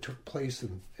scenes that took place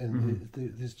in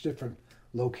these different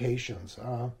locations.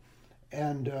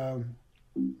 And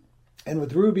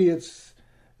with Ruby,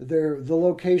 the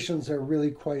locations are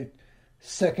really quite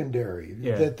secondary.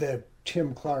 Yeah. That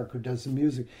Tim Clark, who does the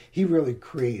music, he really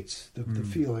creates the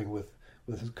feeling with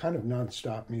his kind of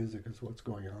nonstop music is what's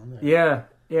going on there.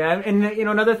 Yeah, and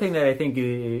another thing that I think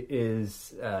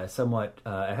is somewhat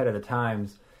ahead of the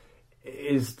times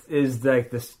is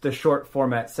like the short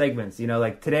format segments.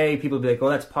 Like today, people would be like,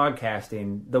 "Well, that's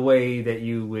podcasting." The way that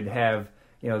you would have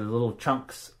the little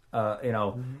chunks,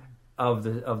 of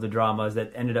the dramas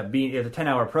that ended up being a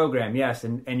 10-hour program, yes,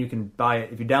 and you can buy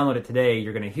it. If you download it today,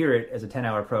 you're going to hear it as a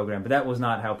 10-hour program, but that was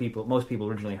not how most people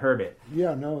originally heard it.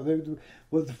 Yeah, no,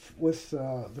 with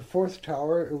the Fourth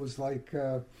Tower, it was like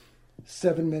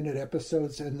 7-minute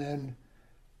episodes, and then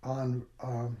on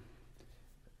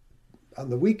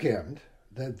the weekend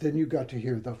then you got to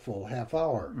hear the full half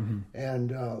hour.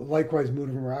 And likewise, Moon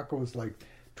of Morocco was like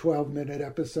 12-minute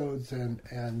episodes,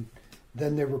 and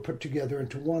then they were put together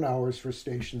into 1 hours for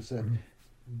stations that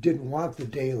didn't want the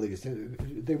dailies.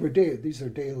 They were these are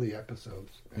daily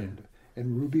episodes, and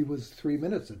Ruby was 3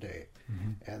 minutes a day,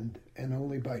 and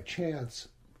only by chance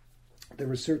there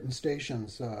were certain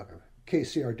stations,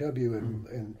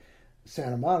 KCRW in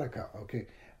Santa Monica. Okay,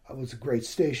 it was a great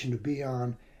station to be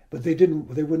on, but they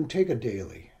wouldn't take a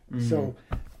daily. So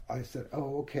I said,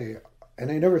 oh, okay. And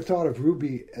I never thought of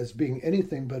Ruby as being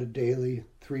anything but a daily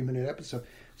 3-minute episode.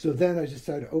 So then I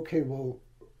decided, okay, well,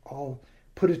 I'll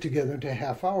put it together into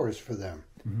half hours for them.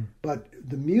 But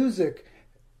the music,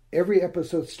 every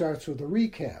episode starts with a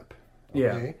recap.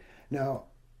 Okay? Now,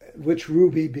 which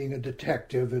Ruby, being a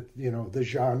detective, the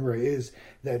genre is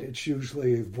that it's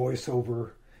usually a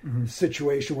voiceover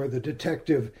situation where the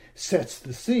detective sets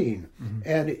the scene.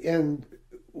 And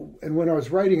when I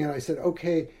was writing it, I said,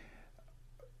 okay,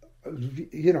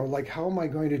 like, how am I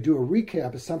going to do a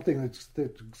recap of something that's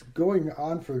going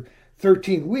on for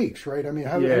 13 weeks, right? I mean,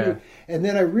 and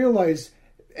then I realized,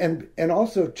 and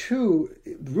also too,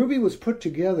 Ruby was put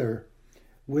together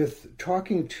with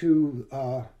talking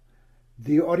to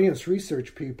the audience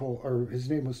research people, or his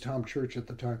name was Tom Church at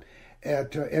the time,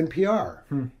 at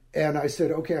NPR. And I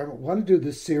said, okay, I want to do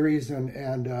this series,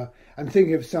 and I'm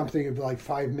thinking of something of like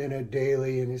 5-minute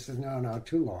daily. And he says, no,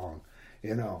 too long.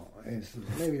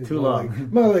 Maybe too long.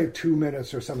 More like 2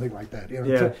 minutes or something like that,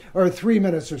 or 3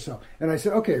 minutes or so. And I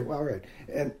said, okay, well, all right.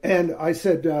 And I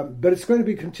said, but it's going to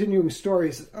be continuing story.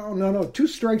 He said, oh, no, 2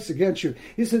 strikes against you.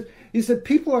 He said,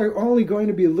 people are only going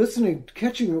to be listening,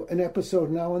 catching an episode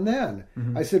now and then.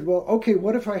 I said, well, okay,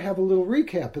 what if I have a little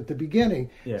recap at the beginning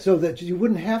so that you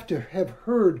wouldn't have to have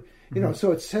heard,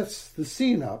 so it sets the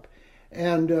scene up.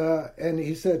 And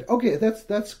he said, okay,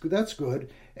 that's good.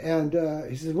 And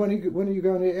he said, when are you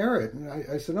going to air it? And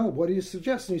I said, no, what do you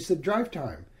suggest? And he said, drive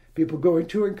time. People going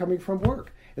to and coming from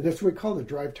work. And that's what we call the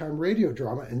drive time radio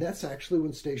drama. And that's actually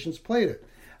when stations played it.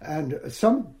 And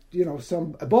some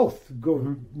both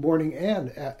go morning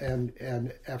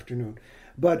and afternoon.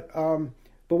 But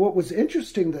what was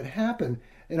interesting that happened,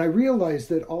 and I realized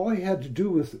that all I had to do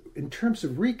with, in terms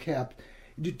of recap,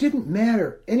 it didn't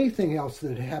matter anything else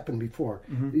that had happened before.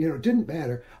 It didn't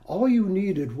matter. All you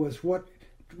needed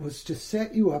was to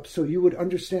set you up so you would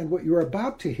understand what you were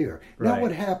about to hear, not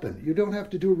what happened. You don't have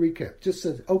to do a recap. Just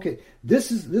says, okay,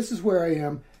 this is where I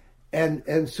am,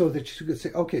 and so that you could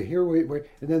say, okay, here wait,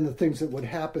 and then the things that would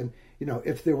happen.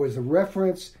 If there was a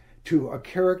reference to a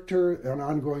character, an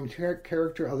ongoing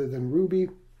character other than Ruby,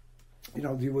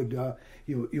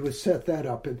 you would set that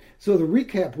up. And so the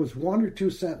recap was 1 or 2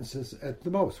 sentences at the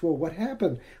most. Well, what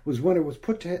happened was when it was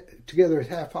put together at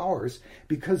half hours,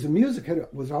 because the music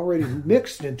was already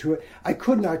mixed into it, I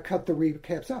could not cut the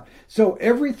recaps out. So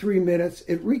every 3 minutes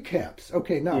it recaps.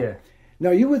 Okay,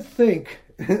 now you would think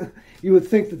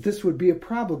that this would be a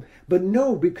problem, but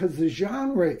no, because the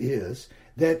genre is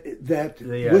that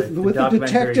with the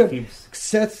detective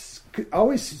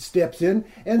always steps in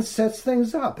and sets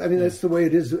things up. I mean, that's the way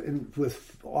it is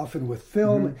often with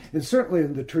film, and certainly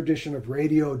in the tradition of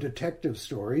radio detective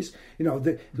stories. Blah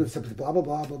blah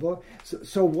blah blah blah.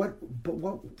 So one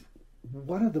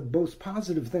of the most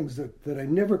positive things that I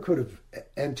never could have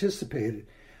anticipated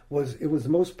was it was the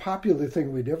most popular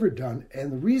thing we'd ever done,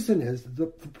 and the reason is the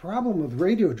problem with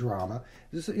radio drama,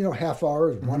 this half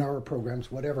hour, 1 hour programs,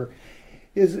 whatever,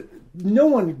 is no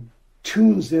one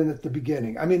tunes in at the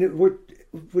beginning. I mean, we're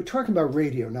talking about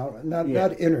radio now, not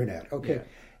internet, okay? Yeah.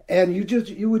 And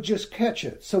you would just catch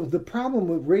it. So the problem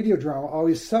with radio drama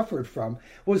always suffered from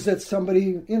was that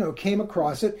somebody came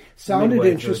across it, sounded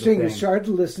interesting, and started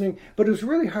listening, but it was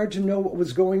really hard to know what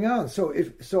was going on. So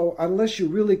unless you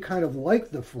really kind of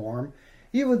liked the form,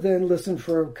 you would then listen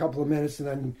for a couple of minutes and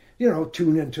then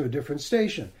tune into a different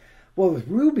station. Well, with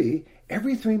Ruby,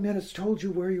 every 3 minutes told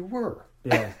you where you were.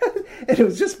 Yeah. And it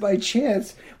was just by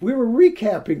chance we were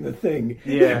recapping the thing.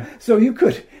 Yeah. So if you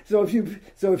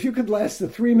could last the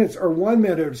 3 minutes or 1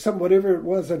 minute or whatever it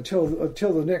was until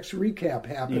the next recap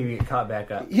happened, you get caught back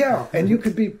up. Yeah, and you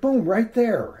could be boom right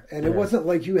there, and it wasn't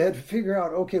like you had to figure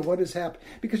out what has happened,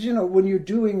 because when you're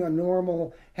doing a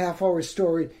normal half-hour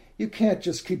story, you can't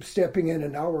just keep stepping in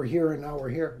an hour here,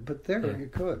 but you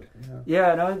could.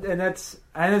 Yeah, no, and that's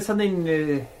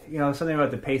something something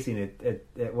about the pacing.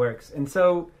 It works, and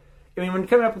so I mean, when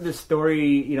coming up with this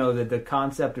story, the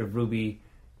concept of Ruby,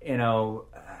 I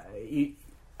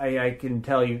can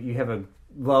tell you have a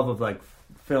love of like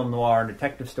film noir and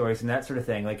detective stories and that sort of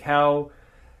thing. Like how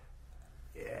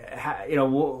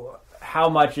how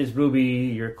much is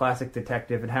Ruby your classic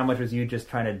detective, and how much was you just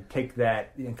trying to take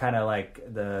that and kind of like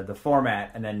the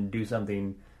format and then do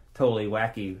something totally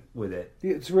wacky with it?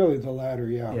 It's really the latter,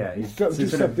 yeah. Yeah, do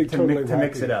something totally wacky. To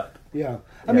mix it up. Yeah.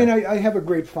 I mean, I have a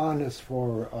great fondness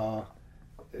for,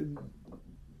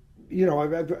 you know, I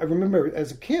remember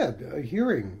as a kid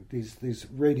hearing these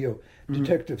radio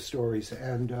detective stories,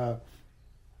 and I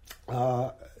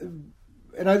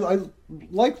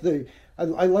like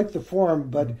the form,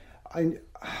 but I'm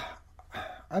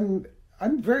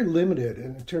very limited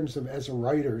in terms of as a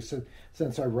writer,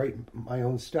 since I write my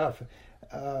own stuff,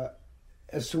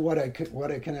 as to what I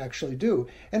can actually do.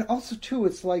 And also too,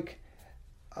 it's like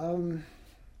I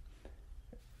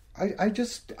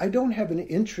don't have an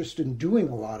interest in doing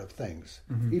a lot of things,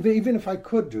 even if I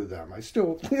could do them. I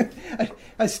still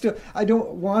I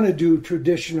don't want to do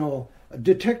traditional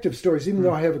detective stories, even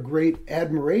though I have a great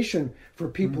admiration for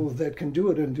people that can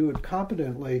do it and do it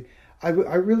competently. I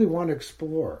really want to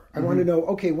explore. I want to know,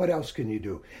 okay, what else can you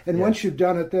do? And once you've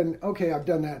done it, then, okay, I've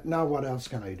done that. Now what else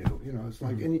can I do? You know, it's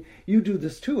like, and you do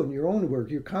this too in your own work.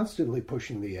 You're constantly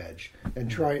pushing the edge and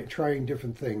trying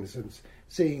different things and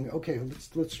saying, okay,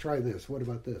 let's try this. What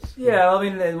about this? Yeah, I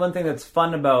mean, and one thing that's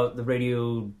fun about the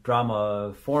radio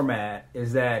drama format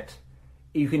is that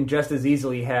you can just as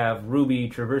easily have Ruby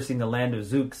traversing the land of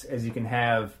Zooks as you can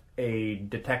have a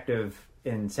detective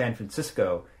in San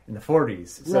Francisco in the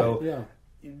 40s. So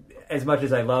as much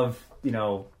as I love, you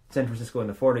know, San Francisco in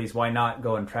the 40s, why not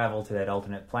go and travel to that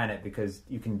alternate planet? Because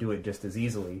you can do it just as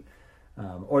easily.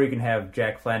 Or you can have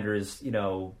Jack Flanders, you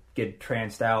know, get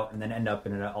tranced out and then end up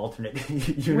in an alternate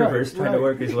universe trying to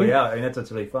work his way out. I mean, that's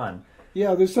what's really fun.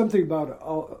 Yeah, there's something about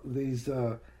all these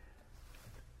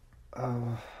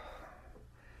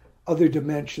other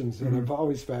dimensions that have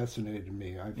always fascinated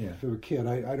me. For a kid,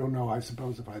 I don't know, I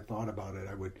suppose if I thought about it,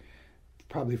 I would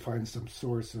probably find some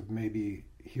source of maybe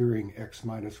hearing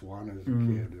X-1 as a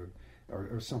kid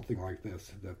or something like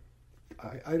this. That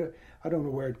I don't know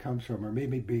where it comes from, or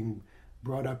maybe being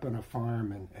brought up on a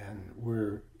farm and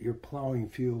where you're plowing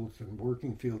fields and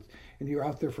working fields, and you're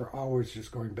out there for hours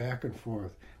just going back and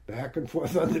forth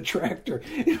on the tractor,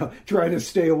 you know, trying to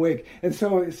stay awake. And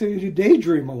so you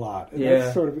daydream a lot. And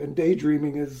that's sort of, and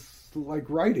daydreaming is like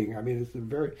writing. I mean, it's a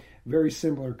very, very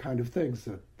similar kind of things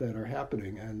that are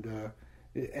happening. And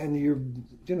your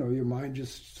mind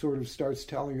just sort of starts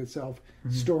telling itself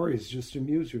stories just to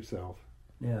amuse yourself.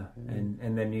 Yeah,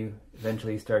 and then you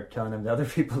eventually start telling them to other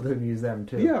people to amuse them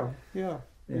too. Yeah.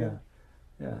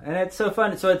 And it's so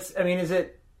fun. So it's, I mean, is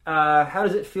it? How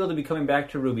does it feel to be coming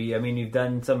back to Ruby? I mean, you've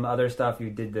done some other stuff.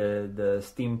 You did the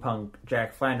steampunk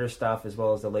Jack Flanders stuff, as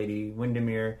well as the Lady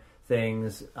Windermere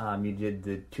things. You did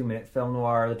the 2-minute film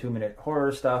noir, the 2-minute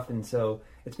horror stuff, and so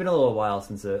it's been a little while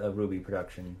since a Ruby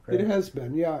production. Right? It has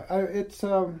been, yeah.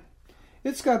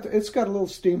 It's got a little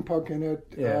steampunk in it.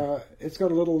 Yeah. It's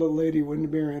got a little Lady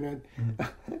Windermere in it,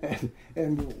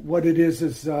 and what it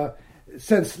is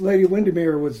since Lady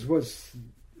Windermere was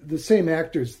the same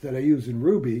actors that I use in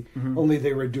Ruby, only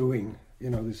they were doing, you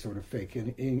know, these sort of fake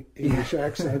English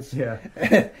accents, to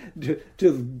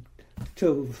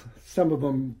some of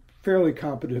them fairly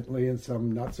competently and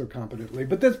some not so competently.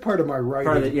 But that's part of my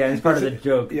writing. It's part of the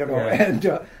joke, you know. Yeah. And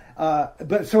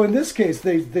but so in this case,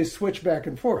 they switch back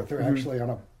and forth. They're actually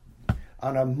on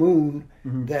a moon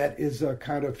that is a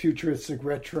kind of futuristic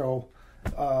retro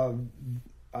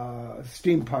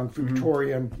steampunk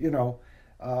Victorian, you know,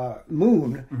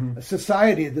 moon, a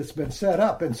society that's been set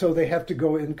up, and so they have to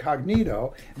go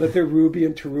incognito, but they're Ruby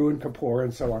and Taru and Kapoor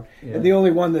and so on. And the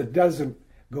only one that doesn't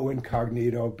go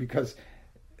incognito because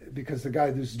the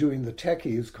guy who's doing the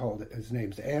techie his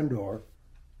name's Andor,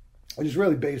 which is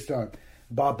really based on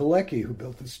Bob Bilecki, who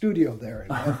built the studio there.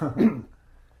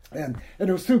 And it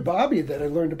was through Bobby that I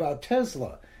learned about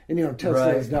Tesla. And, you know,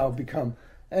 Tesla has now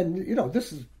and, you know,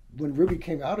 this is when Ruby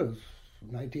came out, it was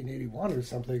 1981 or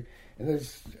something,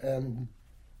 and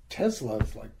Tesla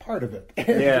is like part of it.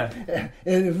 And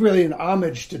it's really an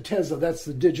homage to Tesla. That's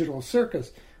the digital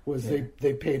circus,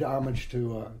 they paid homage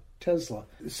to Tesla.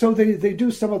 So they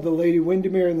do some of the Lady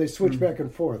Windermere, and they switch back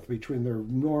and forth between their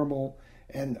normal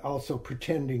and also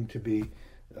pretending to be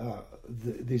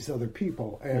these other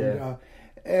people. And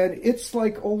it's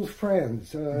like old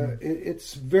friends.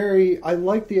 It's very, I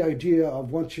like the idea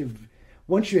of once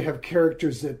you have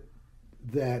characters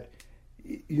that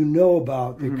you know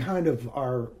about, they kind of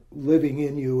are living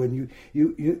in you, and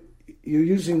you're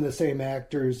using the same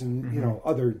actors and you know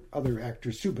other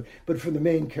actors too, but for the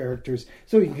main characters,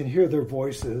 so you can hear their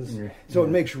voices. So it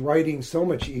makes writing so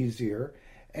much easier,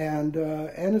 and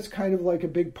it's kind of like a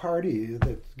big party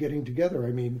that's getting together.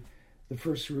 I mean, the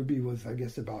first Ruby was, I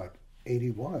guess, about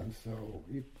 '81, so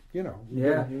you know,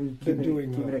 you've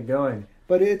been keeping it going.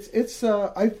 But it's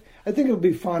I think it'll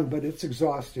be fun, but it's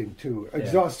exhausting too.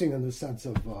 Exhausting in the sense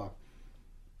of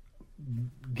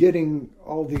getting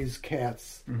all these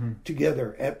cats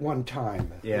together at one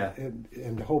time.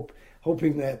 And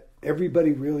hoping that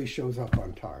everybody really shows up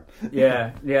on time.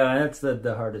 yeah, that's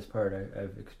the hardest part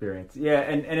I've experienced. Yeah,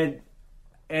 and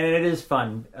it is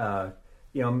fun.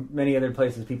 Many other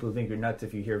places people think you're nuts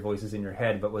if you hear voices in your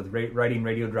head, but with writing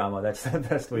radio drama, that's the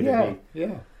best way to be.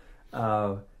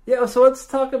 So let's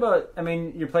talk about,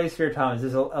 your place here, Thomas.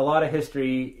 There's a lot of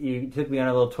history. You took me on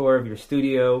a little tour of your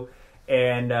studio,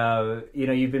 and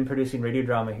you've been producing radio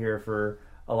drama here for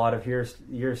a lot of years,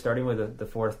 starting with the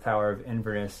Fourth Tower of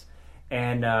Inverness.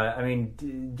 And there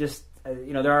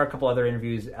are a couple other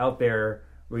interviews out there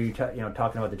where you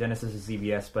talking about the genesis of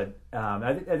ZBS, but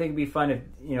I think it'd be fun if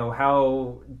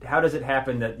how does it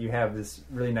happen that you have this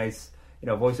really nice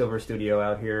voiceover studio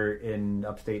out here in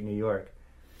upstate New York?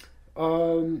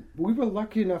 We were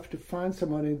lucky enough to find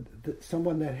someone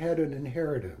that had an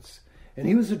inheritance, and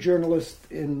he was a journalist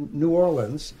in New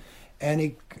Orleans,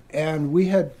 and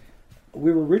we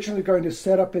were originally going to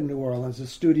set up in New Orleans a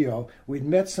studio. We'd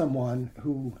met someone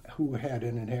who had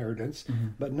an inheritance,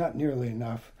 but not nearly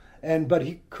enough. But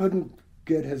he couldn't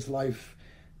get his life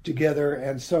together,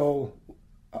 and so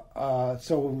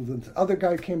the other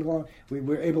guy came along. We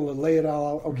were able to lay it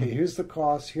all out. Okay, here's the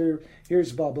cost.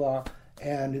 Here's blah blah.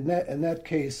 And in that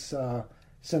case,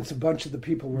 since a bunch of the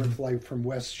people were from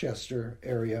Westchester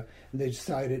area, and they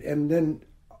decided, and then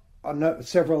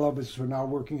several of us were now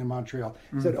working in Montreal.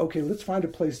 Said, okay, let's find a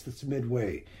place that's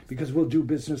midway because we'll do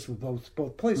business with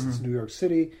both places, New York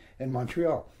City and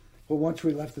Montreal. Well, once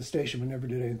we left the station, we never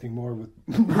did anything more with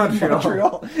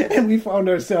Montreal. And we found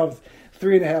ourselves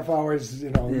 3.5 hours,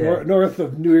 north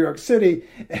of New York City.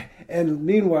 And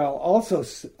meanwhile, also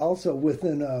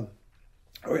within,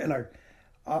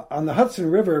 on the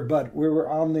Hudson River, but we were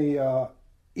on the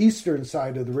eastern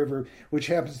side of the river, which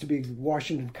happens to be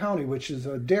Washington County, which is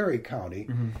a dairy county.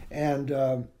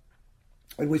 And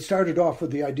we started off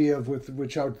with the idea of,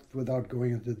 without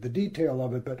going into the detail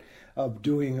of it, but of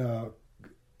doing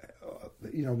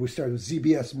we started with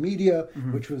ZBS Media,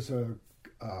 which was a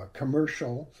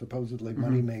commercial, supposedly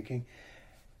money making,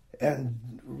 and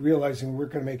realizing we're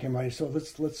going to make money. So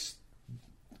let's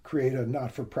create a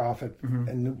not-for-profit,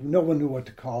 and no one knew what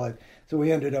to call it. So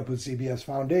we ended up with ZBS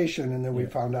Foundation, and then we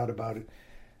found out about it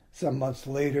some months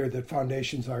later that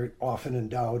foundations are often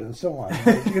endowed and so on,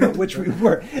 which we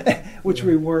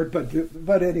weren't.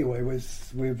 But anyway,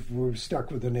 we were stuck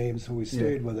with the name, so we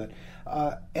stayed with it.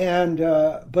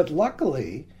 But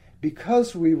luckily,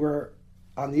 because we were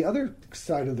on the other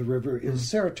side of the river is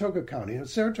Saratoga County. And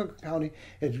Saratoga County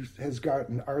has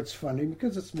gotten arts funding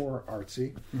because it's more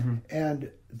artsy. And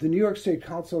the New York State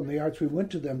Council on the Arts, we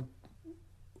went to them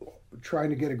trying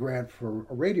to get a grant for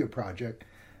a radio project,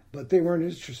 but they weren't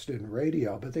interested in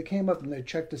radio. But they came up and they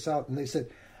checked us out and they said,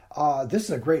 this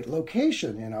is a great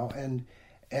location,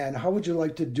 and how would you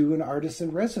like to do an artist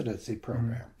in residency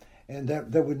program? And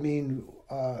that would mean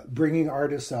bringing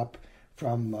artists up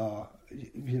from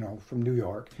New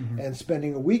York and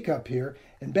spending a week up here.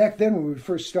 And back then when we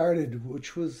first started,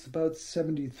 which was about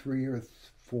 73 or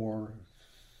 4,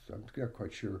 I'm not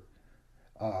quite sure,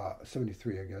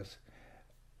 73, I guess,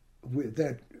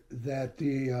 they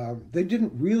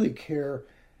didn't really care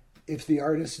if the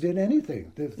artists did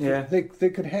anything. They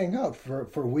could hang out for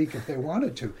a week if they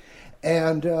wanted to.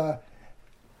 And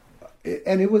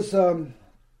it was...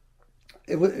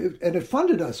 It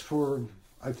funded us for,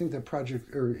 I think, that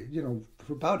project, for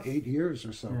about 8 years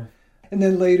or so. Yeah. And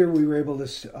then later we were able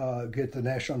to get the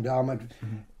National Endowment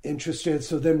interested.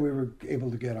 So then we were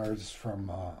able to get artists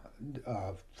from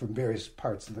various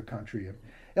parts of the country. And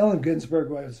Allen Ginsberg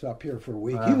was up here for a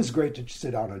week. Wow. He was great to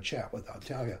sit down and chat with, I'll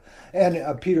tell you.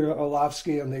 And Peter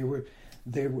Olofsky, and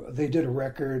they did a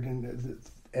record, and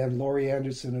Laurie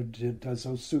Anderson does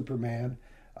Superman.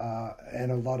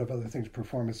 And a lot of other things,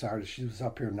 performance artists. She was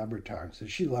up here a number of times. And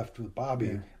she left with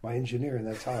Bobby, my engineer, and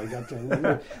that's how I got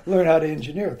to learn how to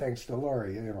engineer, thanks to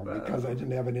Laurie, because I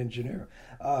didn't have an engineer.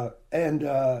 And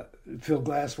Phil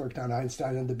Glass worked on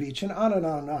Einstein on the Beach, and on and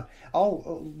on and on.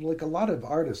 All, like a lot of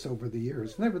artists over the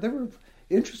years. And they were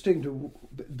interesting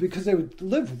because they would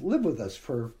live with us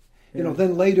for...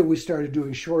 then later we started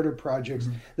doing shorter projects,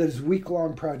 that is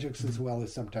week-long projects as well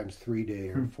as sometimes 3-day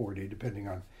or 4-day, depending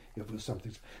on if it was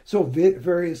something. So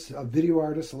various video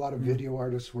artists, a lot of video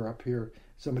artists were up here.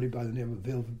 Somebody by the name of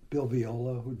Bill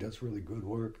Viola, who does really good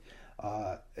work,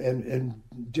 and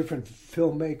different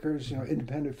filmmakers,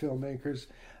 independent filmmakers.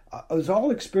 it was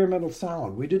all experimental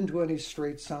sound. We didn't do any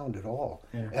straight sound at all.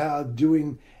 Yeah.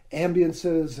 Doing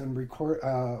ambiances and record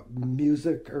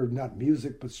music, or not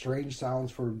music, but strange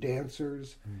sounds for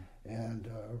dancers, and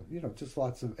just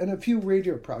lots of, and a few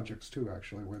radio projects too.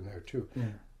 Actually, were in there too. Yeah.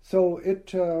 So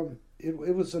it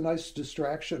was a nice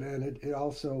distraction, and it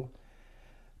also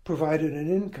provided an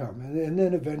income, and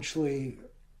then eventually,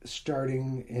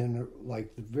 starting in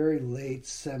like the very late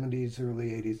 70s,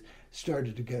 early 80s,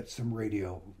 started to get some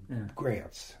radio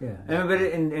grants. Yeah, but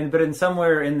in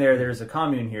somewhere in there's a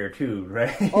commune here too,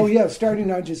 right? Oh yeah, starting in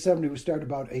 1970, we started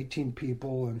about 18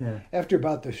 people, and after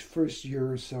about the first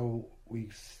year or so,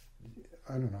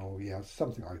 I don't know,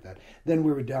 something like that. Then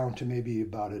we were down to maybe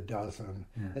about a dozen,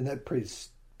 and that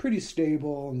pretty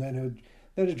stable, and then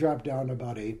it dropped down to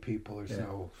about 8 people or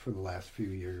so for the last few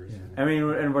years. I mean,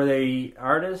 and were they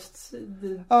artists?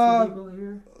 The people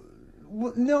here?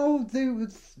 Well, no,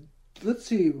 let's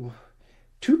see.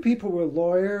 2 people were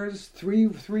lawyers. 3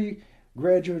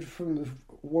 graduated from the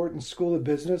Wharton School of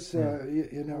Business. There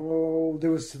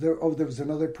was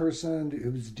another person.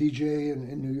 It was DJ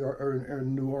in New York or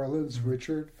New Orleans,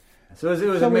 Richard. So it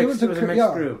was a mixed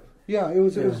group. Yeah, it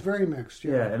was very mixed.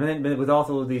 Yeah, and then with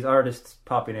all of these artists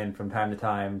popping in from time to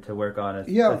time to work on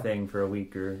a thing for a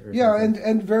week or something.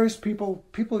 and various people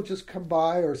would just come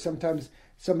by, or sometimes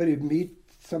somebody would meet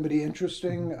somebody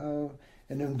interesting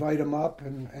and invite them up,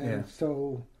 and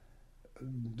so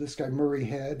this guy Murray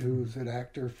Head, who's an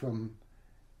actor from,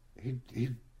 he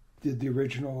did the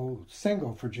original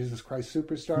single for Jesus Christ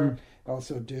Superstar,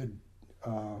 also did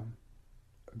a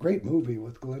great movie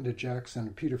with Glenda Jackson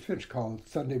and Peter Finch called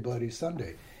Sunday Bloody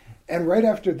Sunday. And right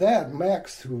after that,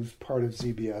 Max, who's part of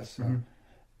ZBS,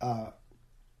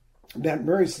 then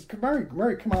Murray said,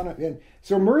 Murray, come on in.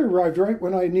 So Murray arrived right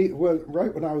when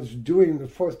I was doing the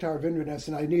Fourth Tower of Inverness,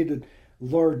 and I needed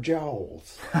Lord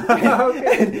Jowls.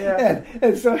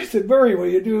 And so I said, Murray, will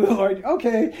you do Lord?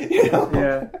 Okay,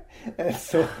 And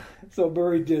so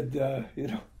Murray did,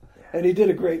 and he did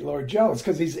a great Lord Jowls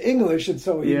because he's English, and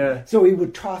so he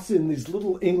would toss in these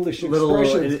little English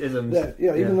expressions isms. That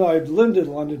even though I'd lived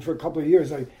in London for a couple of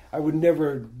years, I would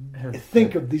never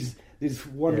think of these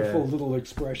wonderful little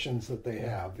expressions that they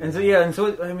have. And so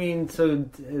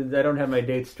I don't have my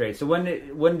dates straight. So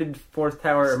when did Fourth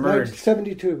Tower emerge?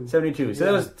 72. 72.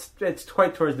 So it's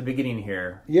quite towards the beginning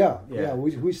here. Yeah.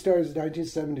 We started in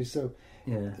 1970.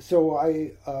 So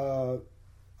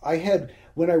I had,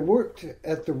 when I worked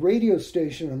at the radio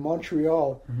station in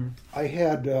Montreal,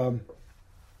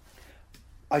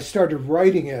 I started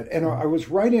writing it, and I was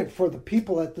writing it for the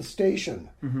people at the station,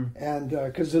 and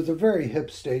because it's a very hip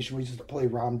station, we used to play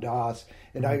Ram Dass,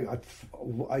 and I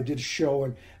did a show,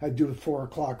 and I'd do a 4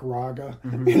 o'clock raga,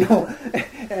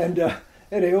 and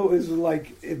it was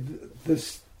like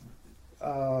this.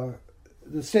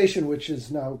 The station, which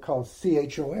is now called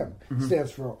CHOM,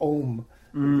 stands for Ohm.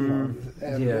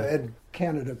 And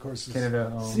Canada, of course, is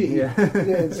C.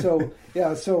 And so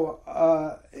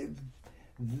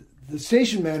the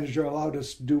station manager allowed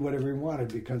us to do whatever we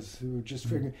wanted because we were just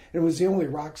figuring it was the only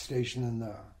rock station in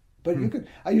the. But you could.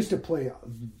 I used to play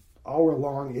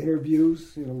hour-long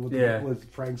interviews,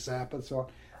 with Frank Zappa, and so on,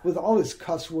 with all his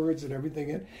cuss words and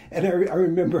everything. And I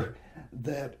remember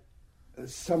that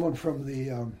someone from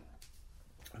the.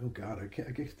 I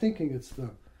keep thinking it's the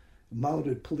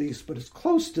mounted police, but it's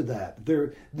close to that.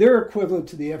 They're equivalent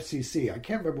to the FCC. I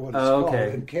can't remember what it's called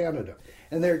in Canada,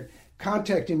 and they're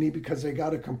contacting me because they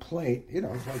got a complaint.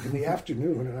 It's like in the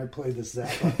afternoon, and I play this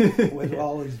Zappa with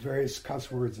all these various cuss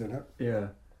words in it. Yeah,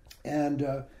 and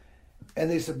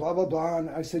they said blah blah blah, and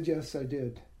I said yes, I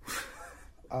did.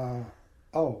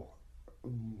 Oh,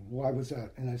 why was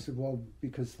that? And I said, well,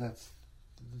 because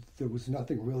there was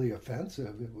nothing really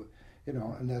offensive.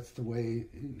 And that's the way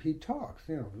he talks.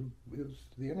 It was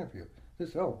the interview.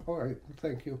 Just, all right,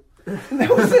 thank you. And that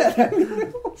was it.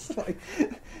 It was like,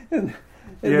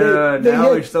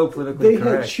 they're so politically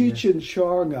correct. They had Cheech and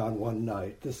Chong on one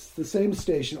night. The same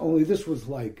station, only this was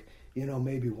like,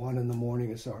 maybe 1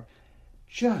 a.m. or so.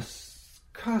 Just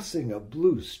cussing a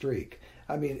blue streak.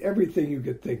 I mean, everything you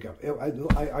could think of. I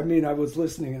was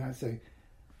listening and I'd say,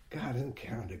 God, isn't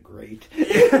Canada great?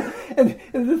 and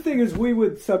the thing is, we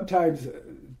would sometimes,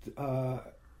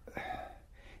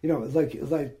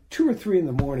 like 2 or 3 in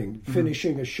the morning,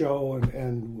 finishing a show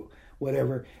and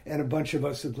whatever, and a bunch of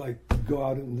us would like go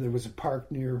out, and there was a park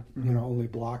near, only a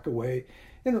block away,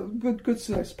 good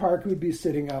sized park. We'd be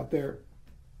sitting out there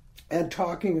and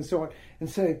talking and so on, and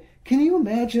say, can you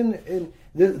imagine? And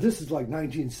this is like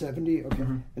 1970, in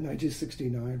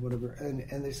 1969, whatever,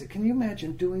 and they said, can you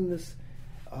imagine doing this?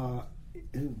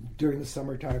 During the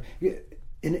summertime,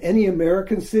 in any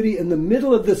American city, in the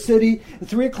middle of the city, at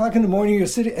 3 o'clock in the morning, you're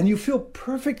sitting, and you feel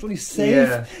perfectly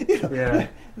safe. Yeah.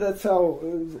 That's how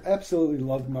I absolutely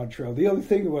loved Montreal. The only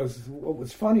thing was, what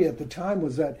was funny at the time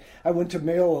was that I went to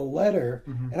mail a letter,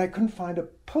 and I couldn't find a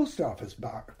post office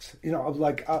box. You know,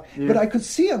 but I could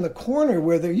see on the corner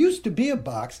where there used to be a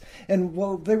box, and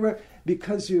well, they were,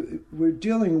 because you were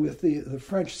dealing with the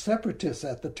French separatists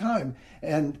at the time,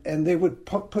 and they would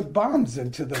put bombs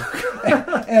into them,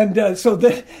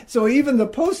 so even the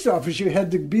post office, you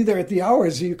had to be there at the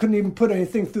hours. You couldn't even put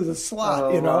anything through the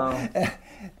slot, Wow.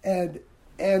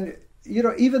 And you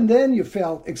know, even then you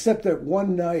felt, except that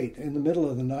one night in the middle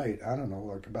of the night, I don't know,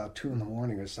 like about 2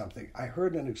 a.m. or something, I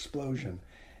heard an explosion,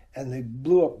 and they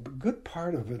blew up a good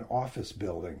part of an office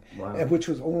building, which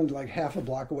was only like half a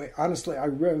block away. Honestly, I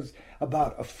rose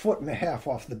about 1.5 feet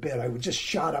off the bed. I was just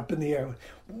shot up in the air.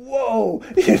 Whoa,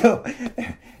 you know.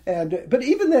 But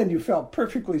even then, you felt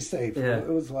perfectly safe. Yeah. It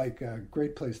was like a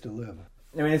great place to live.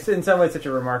 I mean, it's in some ways such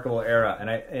a remarkable era,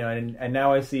 and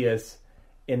now I see us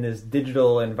in this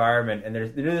digital environment, and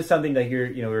there's something like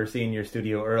we were seeing your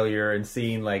studio earlier and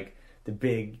seeing like the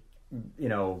big,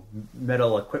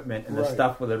 metal equipment and the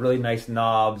stuff with the really nice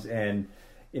knobs, and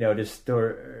just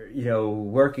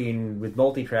working with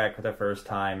multi-track for the first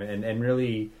time, and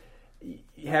really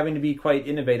having to be quite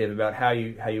innovative about how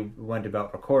you went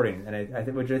about recording, and I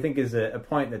think, which I think is a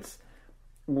point that's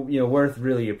worth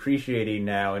really appreciating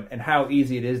now, and how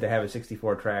easy it is to have a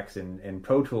 64 tracks in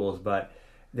Pro Tools, but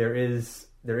there is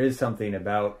something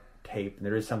about tape, and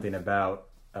there is something about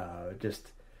just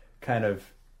kind of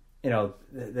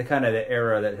the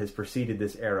era that has preceded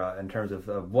this era in terms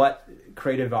of what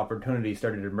creative opportunities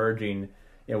started emerging,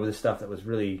 with the stuff that was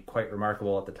really quite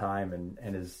remarkable at the time,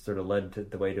 and has sort of led to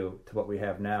the way to what we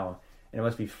have now. And it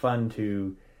must be fun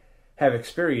to have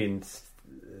experienced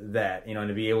that, and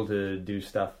to be able to do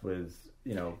stuff with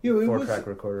 4-track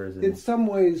recorders. In some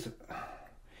ways,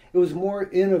 it was more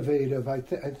innovative, I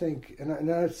think, and I'm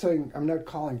not saying, I'm not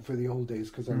calling for the old days,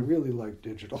 because I really like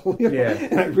digital,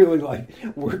 and I really like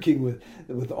working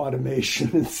with automation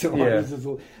and so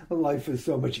on. Life is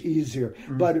so much easier.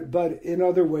 But in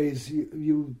other ways,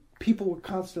 people were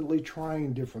constantly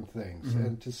trying different things,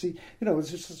 and to see,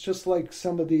 it's just like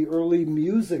some of the early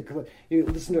music. You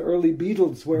listen to early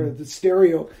Beatles, where the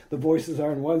stereo, the voices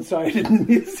are on one side and the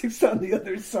music's on the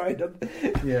other side of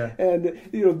and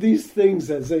these things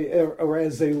as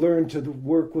they learn to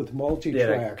work with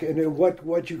multi-track and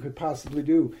what you could possibly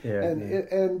do,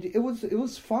 and it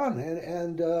was fun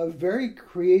and very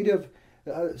creative.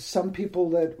 Some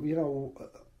people that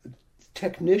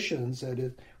technicians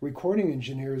and recording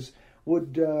engineers were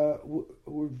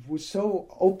so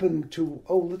open to,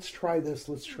 let's try this,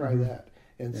 let's try that,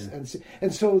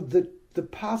 and so the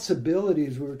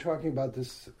possibilities, we were talking about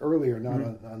this earlier, not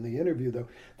on the interview though,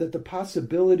 that the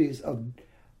possibilities of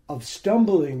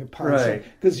stumbling upon something,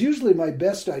 because usually my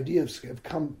best ideas have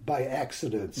come by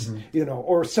accidents,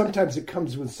 or sometimes it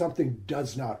comes when something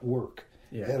does not work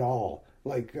at all.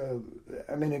 Like,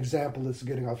 example, this is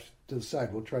getting off to the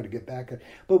side. We'll try to get back at.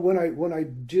 But when I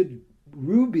did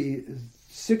Ruby,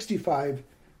 65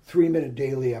 3-minute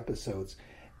daily episodes,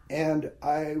 and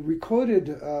I recorded.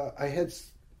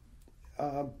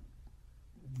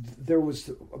 There was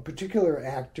a particular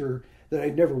actor that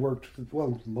I'd never worked with.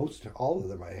 Well, all of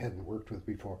them I hadn't worked with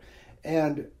before,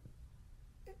 and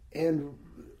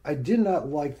I did not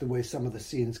like the way some of the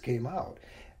scenes came out.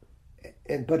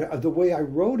 But the way I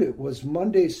wrote it was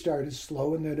Monday started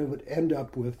slow, and then it would end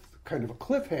up with kind of a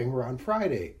cliffhanger on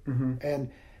Friday. And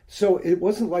so it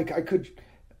wasn't like I could,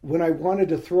 when I wanted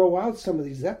to throw out some of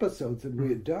these episodes that we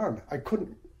had done, I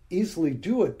couldn't easily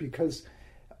do it because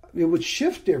it would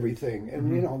shift everything,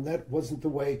 and that wasn't the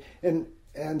way.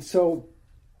 And so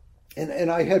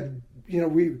I had,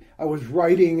 I was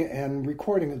writing and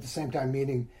recording at the same time,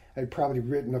 meaning I'd probably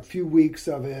written a few weeks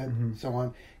of it, and so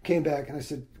on. Came back and I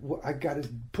said, well, I got to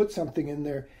put something in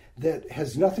there that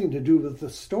has nothing to do with the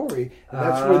story. And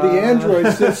that's where the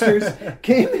Android sisters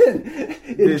came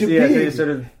into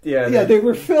being. They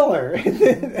were filler,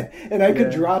 and I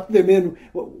could drop them in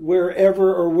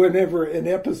wherever or whenever an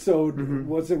episode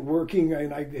wasn't working,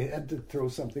 and I had to throw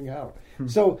something out.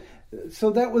 So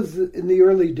that was in the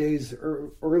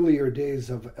earlier days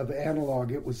of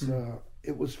analog. It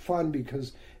was fun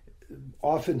because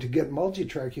often to get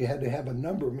multi-track you had to have a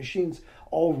number of machines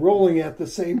all rolling at the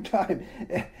same time,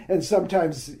 and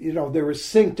sometimes they were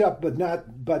synced up but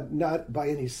not by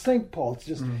any sync pulse,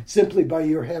 just simply by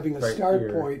your having a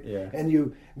start point and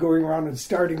you going around and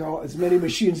starting as many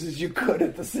machines as you could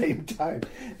at the same time,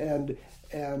 and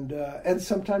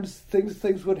sometimes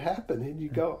things would happen and you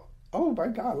go, oh my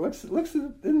God,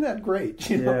 isn't that great?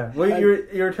 You know? Yeah. Well,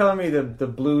 you were telling me the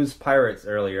Blues Pirates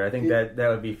earlier. I think that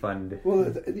would be fun.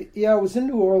 Well, yeah, I was in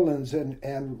New Orleans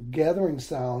and gathering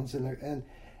sounds and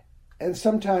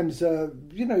sometimes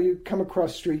you come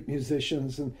across street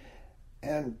musicians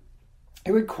and I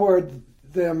record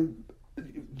them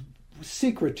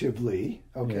secretively,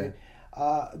 okay,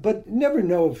 but never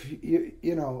know if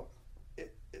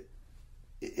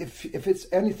if it's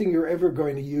anything you're ever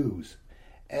going to use,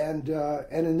 and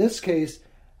in this case,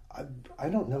 I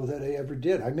don't know that I ever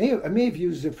did. I may have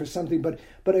used it for something, but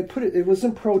I put it. It was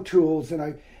in Pro Tools, and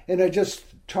I just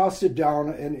tossed it down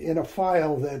in a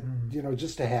file that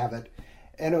just to have it,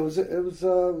 and it was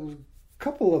a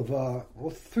couple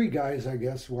of three guys, I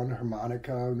guess, one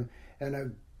harmonica and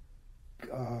a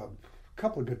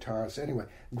couple of guitarists. Anyway,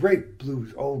 great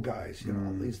blues old guys.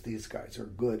 These guys are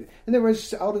good, and they were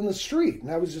out in the street, and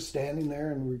I was just standing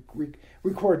there and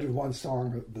recorded one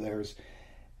song of theirs,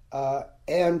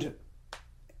 and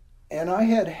I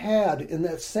had in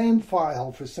that same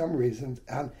file for some reason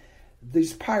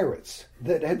these pirates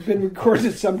that had been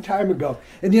recorded some time ago,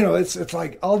 and it's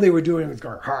like all they were doing was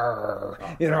going har,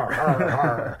 har,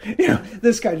 har,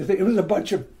 this kind of thing. It was a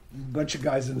bunch of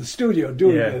guys in the studio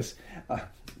doing this.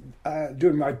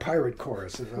 Doing my pirate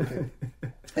choruses, okay.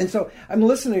 And so I'm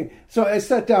listening. So I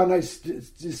sat down. I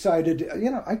decided,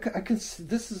 I can.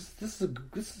 This is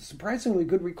a surprisingly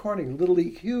good recording. Little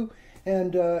EQ,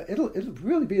 and it'll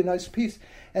really be a nice piece.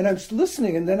 And I'm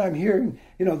listening, and then I'm hearing,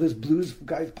 this blues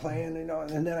guy playing,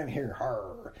 and then I'm hearing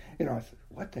har, I said,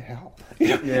 what the hell,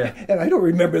 And I don't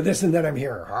remember this, and then I'm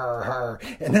hearing har har,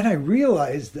 and then I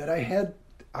realized that I had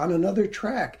on another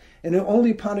track, and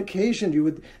only upon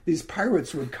occasion these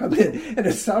pirates would come in, and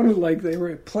it sounded like they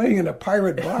were playing in a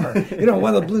pirate bar.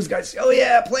 One of the blues guys, oh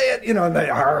yeah, play it, and they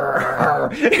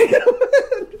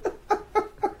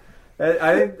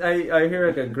I hear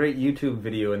like a great YouTube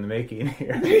video in the making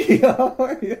here.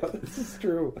 yeah, this is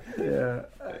true. Yeah,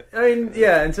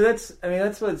 and so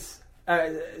that's what's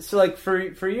so like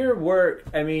for your work.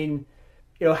 I mean,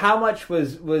 how much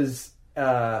was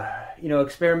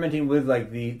experimenting with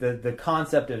like the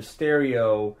concept of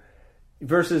stereo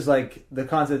versus like the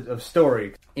concept of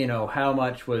story. How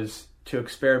much was to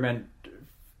experiment,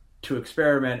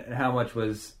 and how much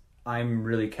was I'm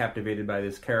really captivated by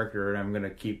this character and I'm going to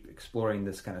keep exploring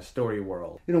this kind of story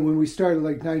world. When we started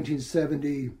like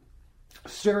 1970,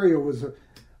 stereo was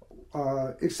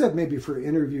except maybe for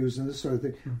interviews and this sort of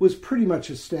thing, was pretty much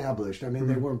established. I mean,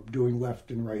 they weren't doing left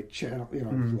and right channel,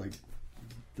 like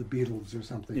the Beatles or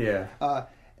something. Yeah.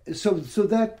 So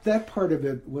that part of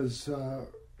it was,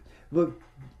 but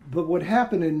what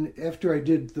happened after I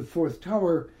did the Fourth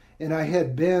Tower, and I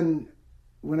had been,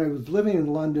 when I was living in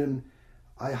London,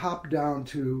 I hopped down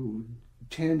to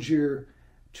Tangier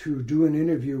to do an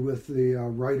interview with the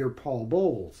writer Paul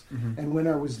Bowles, and when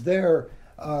I was there,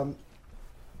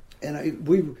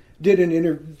 we did an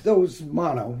interview. Those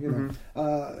mono,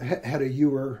 had a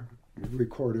Ewer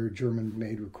recorder,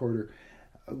 German-made recorder.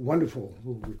 Wonderful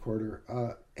little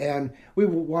recorder, and we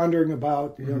were wandering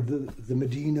about, the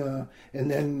Medina, and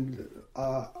then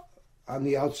on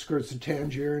the outskirts of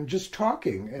Tangier, and just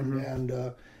talking and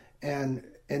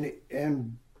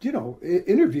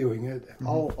interviewing it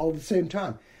all at the same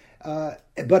time.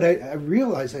 But I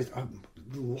realized a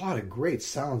lot of great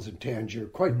sounds in Tangier,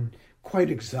 quite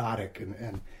exotic,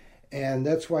 and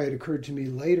that's why it occurred to me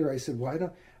later. I said,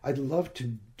 I'd love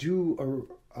to do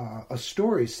a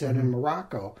story set in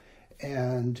Morocco,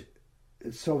 and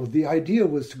so the idea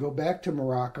was to go back to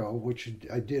Morocco, which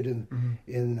I did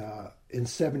in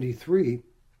 '73,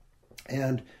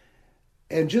 and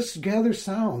just gather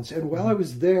sounds. And while I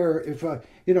was there, if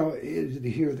you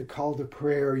hear the call to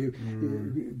prayer, you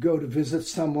go to visit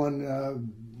someone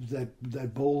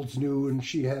that Bowles knew, and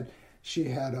she had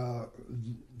a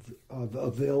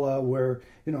villa where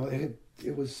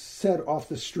it was set off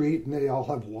the street, and they all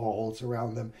have walls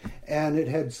around them, and it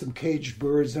had some caged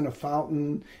birds and a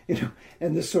fountain,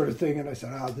 and this sort of thing. And I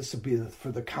said, this will be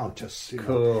for the Countess.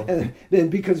 Cool. And then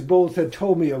because Bowles had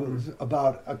told me it was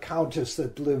about a Countess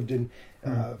that lived in,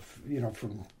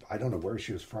 from, I don't know where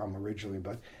she was from originally,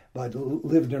 but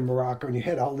lived in Morocco, and he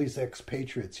had all these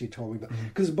expatriates, he told me about.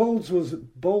 Because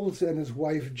Bowles and his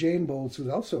wife, Jane Bowles, who's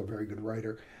also a very good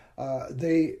writer,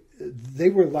 they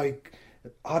were like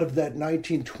out of that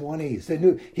 1920s.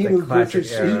 He knew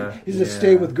Gertrude. He's a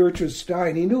stay with Gertrude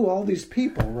Stein. He knew all these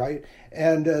people, right?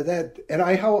 And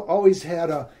I always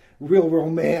had a real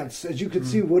romance. As you could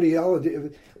see, Woody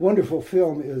Allen, wonderful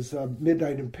film is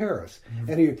Midnight in Paris,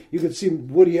 and you could see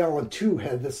Woody Allen too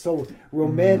had this so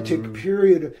romantic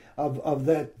period of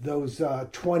those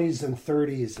 20s and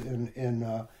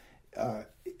 30s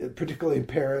particularly in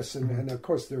Paris, and of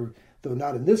course though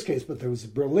not in this case, but there was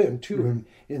Berlin too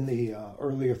in the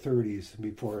earlier 30s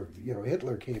before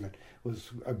Hitler came. It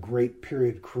was a great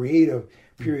creative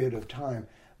period of time.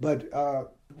 But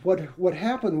what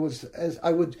happened was, as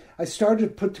I started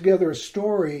to put together a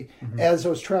story as I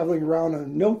was traveling around a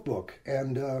notebook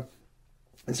and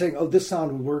saying, oh, this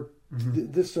sound would work,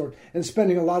 this sort, and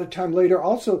spending a lot of time later.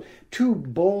 Also, two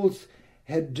Bowles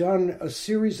had done a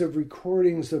series of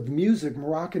recordings of music,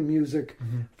 Moroccan music,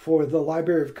 for the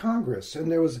Library of Congress,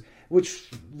 and there was, which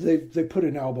they put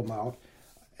an album out,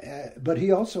 but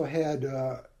he also had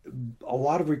a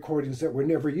lot of recordings that were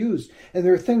never used, and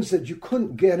there are things that you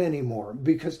couldn't get anymore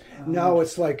because now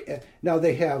it's like now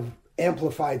they have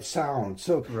amplified sound.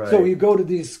 So you go to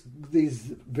these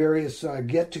various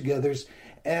get-togethers.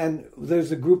 And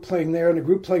there's a group playing there and a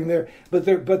group playing there, but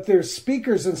they're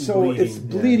speakers, and so it's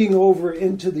bleeding over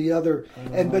into the other.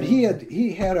 But he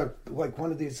had a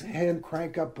one of these hand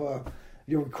crank up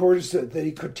recorders that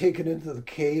he could take it into the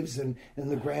caves and in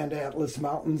the Grand Atlas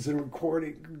Mountains and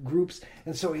recording groups.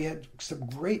 And so he had some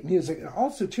great music. And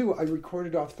also too, I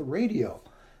recorded off the radio.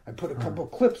 I put a couple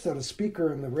of clips on a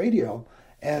speaker in the radio,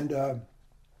 and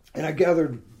I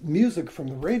gathered music from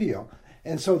the radio.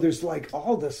 And so there's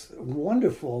all this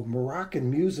wonderful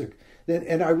Moroccan music,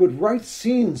 and I would write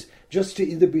scenes just to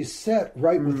either be set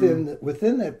right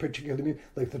within that particular music,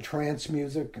 like the trance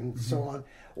music and so on,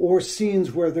 or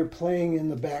scenes where they're playing in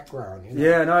the background.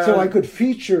 So I could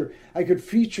feature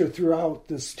throughout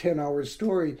this 10-hour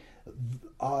story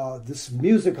this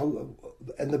music,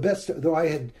 and the best. Though I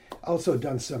had also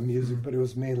done some music, but it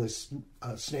was mainly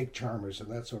snake charmers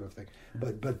and that sort of thing.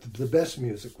 But the best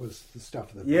music was the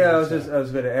stuff that. Yeah, I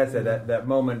was going to ask that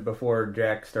moment before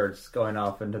Jack starts going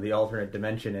off into the alternate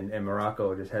dimension, and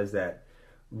Morocco just has that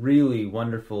really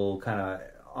wonderful kind of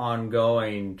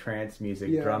ongoing trance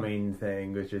music drumming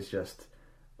thing, which is just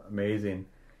amazing.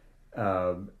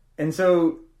 And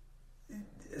so,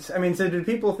 I mean, so did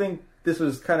people think this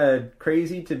was kind of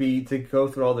crazy to go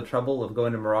through all the trouble of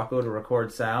going to Morocco to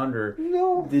record sound, or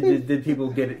no? Did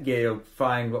people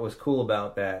find what was cool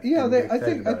about that? Yeah, I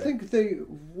think they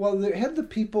had the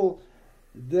people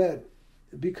that,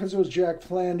 because it was Jack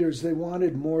Flanders, they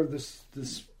wanted more of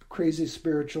this crazy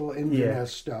spiritual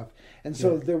Inverness stuff, and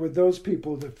so there were those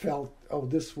people that felt, oh,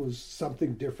 this was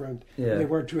something different, and they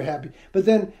weren't too happy. But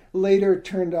then later it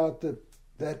turned out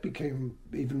that became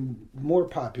even more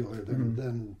popular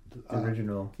than the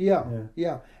original.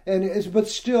 Yeah. And but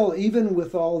still, even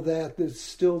with all that, there's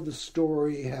still the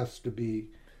story has to be,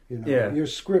 your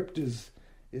script is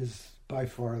by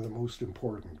far the most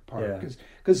important part.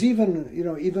 Because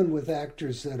even with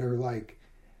actors that are like,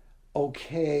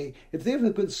 okay, if they have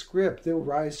a good script, they'll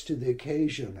rise to the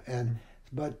occasion. And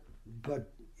but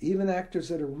even actors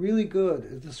that are really good,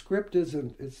 if the script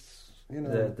isn't,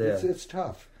 it's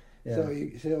tough. Yeah.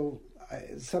 So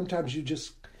sometimes you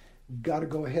just got to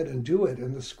go ahead and do it,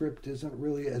 and the script isn't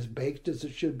really as baked as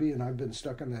it should be. And I've been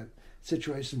stuck in that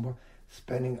situation where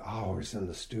spending hours in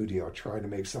the studio trying to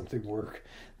make something work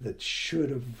that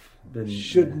should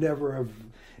never have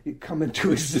come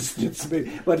into existence,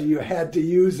 but you had to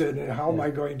use it. And how am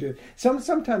I going to?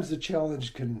 Sometimes the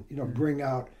challenge can bring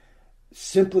out,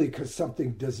 simply because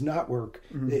something does not work,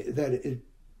 that it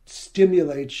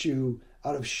stimulates you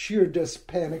out of sheer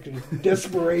panic and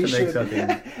desperation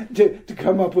to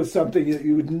come up with something that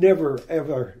you would never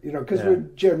ever, because we're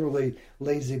generally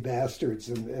lazy bastards,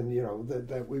 and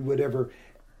that we would ever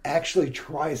actually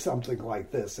try something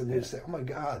like this, and they say, oh my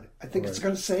God, I think it's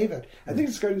going to save it. I think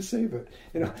it's going to save it.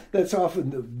 That's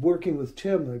often working with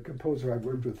Tim, the composer I've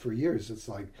worked with for years. It's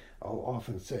like, I'll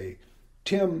often say,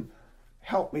 Tim,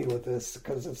 help me with this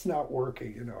because it's not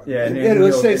working, and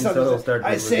he'll say something.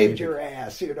 I saved your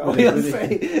ass, He'll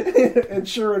say, and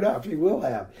sure enough, he will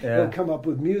have. He'll come up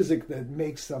with music that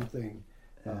makes something.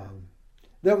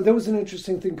 That was an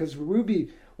interesting thing because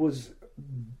Ruby was.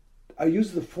 I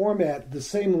used the format the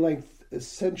same length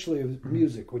essentially of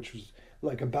music, which was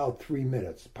like about 3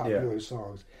 minutes, popular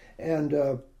songs, and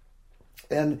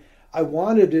I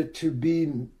wanted it to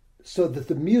be. So that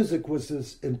the music was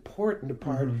as important a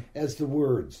part as the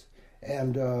words,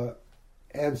 and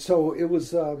so it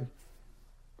was. I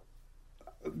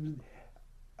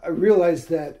realized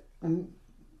that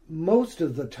most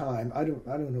of the time, I don't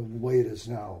know the way it is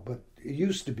now, but it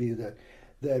used to be that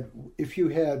if you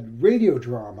had radio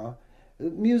drama,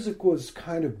 music was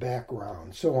kind of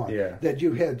background, so on. That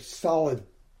you had solid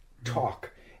talk.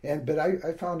 But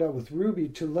I found out with Ruby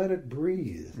to let it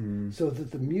breathe, so that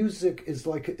the music is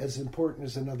like as important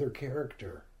as another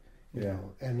character, you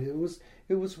know. And it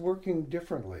was working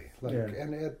differently,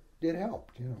 and it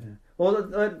helped, Well,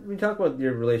 let me talk about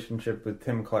your relationship with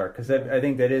Tim Clark, because I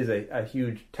think that is a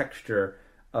huge texture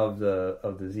of the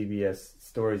ZBS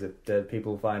stories that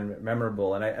people find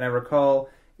memorable. And I recall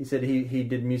he said he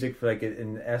did music for like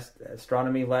an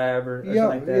astronomy lab or something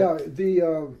like that. Yeah,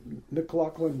 the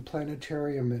McLaughlin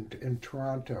Planetarium in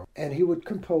Toronto, and he would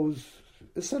compose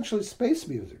essentially space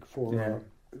music for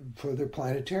their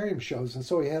planetarium shows. And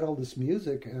so he had all this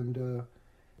music, and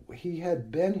he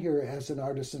had been here as an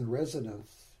artist in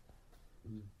residence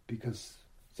because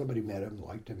somebody met him,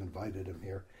 liked him, invited him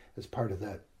here as part of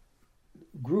that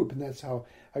group, and that's how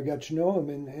I got to know him.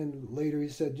 And later he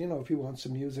said, if you want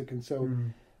some music, and so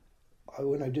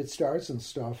when I did Stars and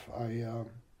stuff, I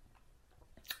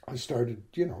started,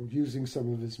 using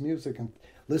some of his music and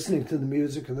listening to the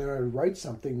music, and then I'd write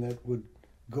something that would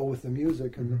go with the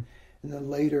music, and then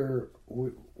later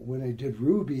when I did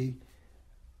Ruby,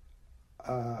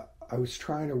 I was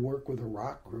trying to work with a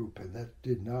rock group, and that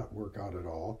did not work out at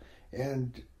all.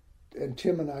 And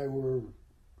Tim and I were,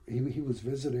 he was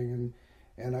visiting,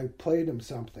 and I played him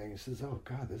something. He says, "Oh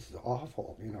God, this is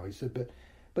awful," He said,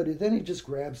 but then he just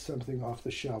grabbed something off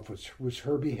the shelf, which was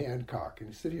Herbie Hancock, and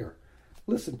he said, "Here,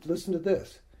 listen to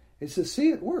this." He says,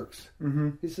 "See, it works."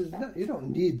 He says, "No, you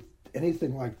don't need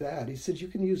anything like that." He said, "You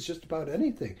can use just about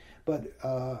anything." But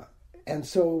and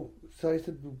so I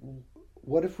said,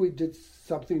 what if we did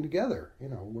something together,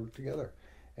 work together?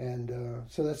 And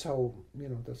so that's how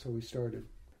we started.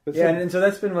 But and so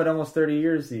that's been, almost 30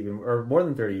 years even, or more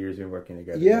than 30 years we've been working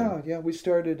together. Yeah, we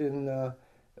started in,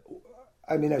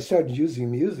 I started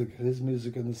using his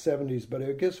music in the 70s, but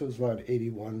I guess it was around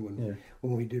 81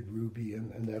 when we did Ruby,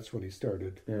 and that's when he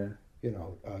started,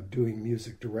 doing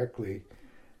music directly.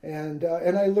 And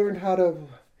I learned how to,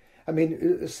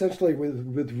 essentially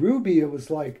with Ruby, it was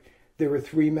like, there were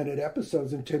 3-minute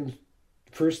episodes, and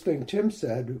first thing Tim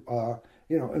said,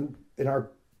 in our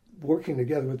working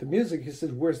together with the music, he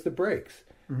says, "Where's the breaks?"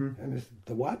 And I said,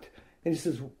 "The what?" And he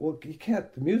says, "Well, you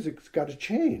can't, the music's got to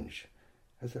change."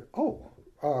 I said, "Oh,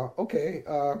 okay."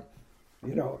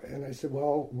 And I said,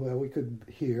 well, we could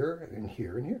here and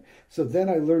here and here. So then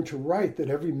I learned to write that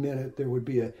every minute there would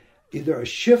be either a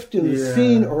shift in the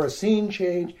scene or a scene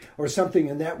change or something,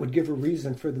 and that would give a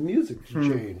reason for the music to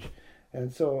change.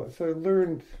 And so I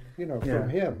learned, from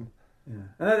him. Yeah,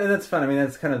 and that's fun.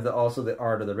 That's kind of also the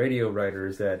art of the radio writer,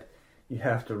 is that you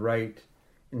have to write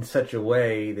in such a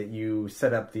way that you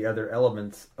set up the other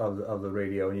elements of the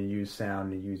radio, and you use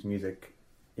sound, and you use music,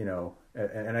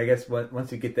 And I guess once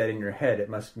you get that in your head,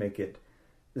 does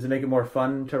it make it more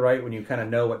fun to write when you kind of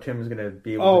know what Tim's going to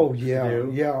be able to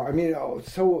do? Yeah.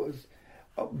 So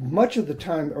much of the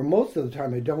time, or most of the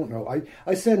time, I don't know.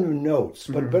 I send him notes,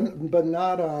 but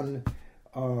not on.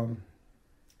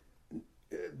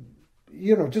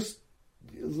 Just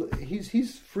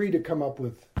he's free to come up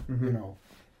with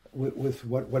with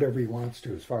whatever he wants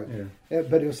to as far as.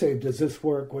 But he'll say, "Does this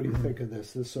work? What do you think of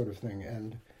this?" This sort of thing,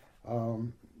 and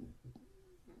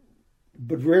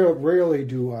but rarely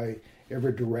do I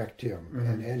ever direct him,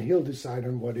 and he'll decide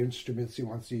on what instruments he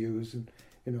wants to use, and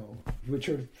which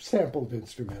are sampled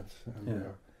instruments. And,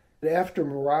 after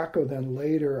Morocco, then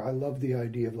later, I love the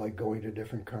idea of like going to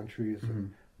different countries,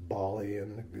 and Bali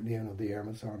and the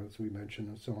Amazon, as we mentioned,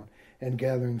 and so on, and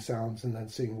gathering sounds, and then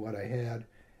seeing what I had,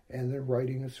 and then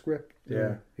writing a script.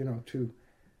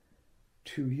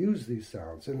 To use these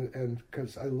sounds, and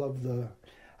because I love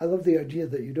the idea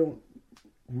that you don't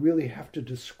really have to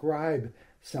describe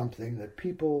something, that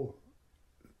people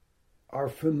are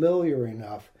familiar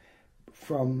enough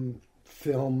from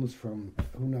films, from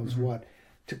who knows what,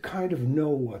 to kind of know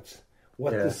what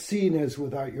the scene is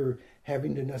without your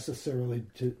having to necessarily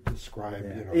to describe.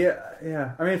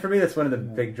 For me, that's one of the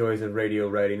big joys of radio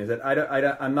writing, is that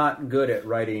I'm not good at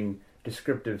writing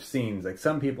descriptive scenes. Like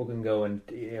some people can go and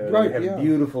have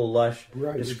beautiful, lush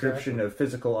description of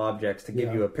physical objects to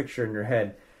give you a picture in your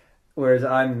head, whereas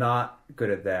I'm not good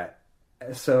at that.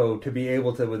 So to be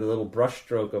able to, with a little brush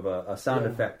stroke of a sound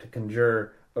effect, to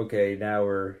conjure, okay, now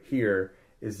we're here,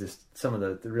 is just some of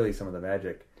the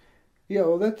magic. Yeah,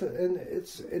 well, and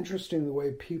it's interesting the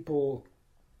way people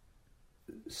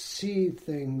see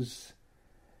things.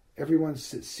 Everyone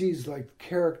sees like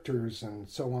characters and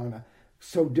so on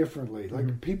so differently.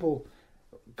 Like people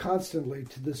constantly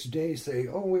to this day say,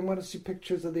 "Oh, we want to see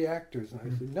pictures of the actors," and I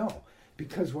said, "No,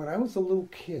 because when I was a little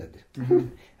kid,"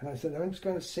 and I said, "I'm just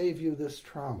going to save you this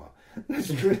trauma."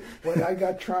 When I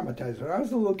got traumatized when I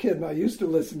was a little kid, and I used to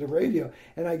listen to radio,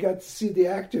 and I got to see the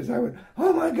actors, I went,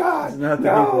 "Oh my God, no,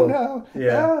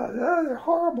 they're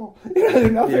horrible."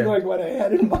 They're nothing like what I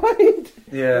had in mind.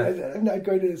 Yeah, I said, I'm not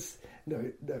going to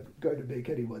make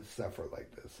anyone suffer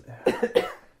like this.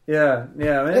 Yeah.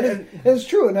 And it's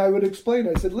true. And I would explain.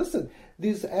 I said, listen,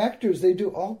 these actors, they do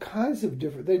all kinds of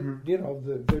different.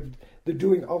 They're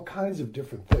doing all kinds of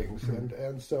different things,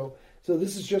 and so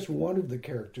this is just one of the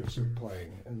characters they're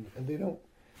playing, and they don't.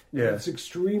 Yeah, it's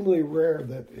extremely rare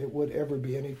that it would ever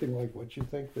be anything like what you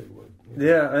think they would.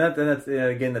 Yeah, and that's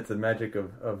again, that's the magic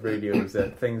of radio, is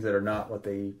that things that are not what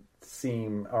they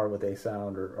seem are what they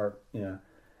sound, or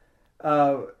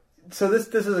so this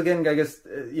is, again, I guess,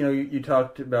 you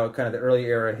talked about kind of the early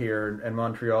era here in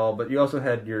Montreal, but you also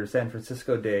had your San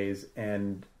Francisco days,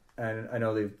 and I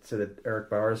know they've said that Eric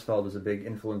Bauersfeld was a big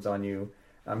influence on you.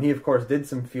 He, of course, did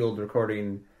some field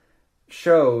recording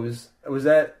shows.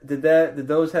 Did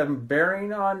those have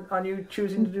bearing on you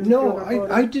choosing to do no field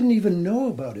recording? I didn't even know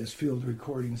about his field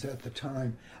recordings at the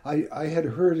time. I had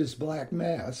heard his Black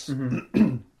Mass,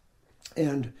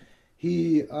 and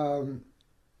he and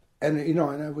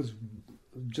I was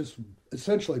just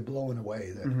essentially blown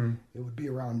away that it would be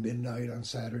around midnight on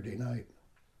Saturday night,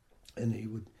 and he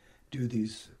would do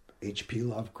these H.P.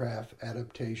 Lovecraft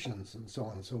adaptations and so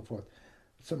on and so forth.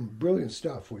 Some brilliant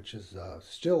stuff, which is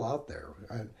still out there.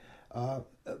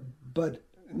 But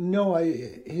no,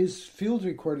 his field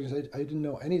recordings I didn't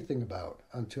know anything about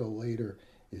until later.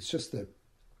 It's just that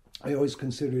I always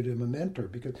considered him a mentor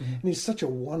because and he's such a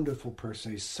wonderful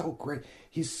person. He's so great.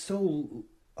 He's so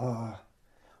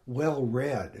well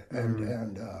read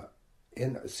and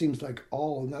it seems like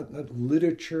all not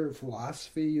literature,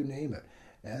 philosophy, you name it,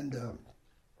 and.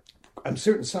 I'm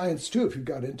certain science too, if you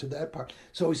got into that part.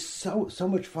 So he's so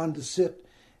much fun to sit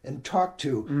and talk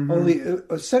to. Only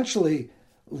essentially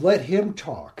let him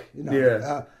talk. And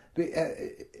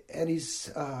he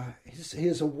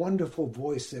has a wonderful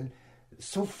voice and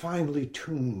so finely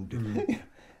tuned.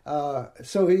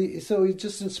 So he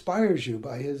just inspires you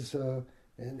by his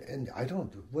and I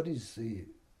don't what is he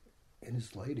in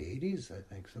his late 80s, I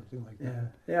think, something like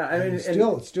that. Yeah. I mean,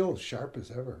 still sharp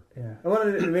as ever. Yeah.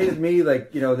 And it amazes me,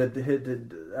 like,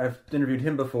 that I've interviewed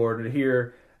him before to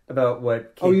hear about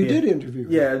what. Oh, you did interview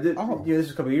him? Yeah. This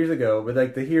was a couple of years ago, but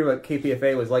like to hear what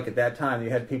KPFA was like at that time. You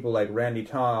had people like Randy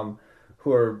Tom,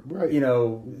 who are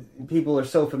people are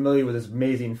so familiar with his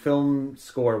amazing film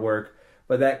score work,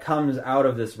 but that comes out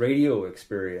of this radio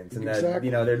experience, and that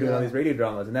they're doing all these radio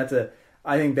dramas, and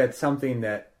I think that's something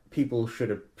that people should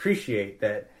appreciate,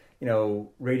 that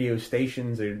radio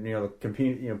stations or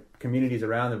communities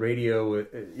around the radio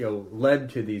led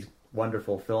to these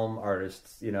wonderful film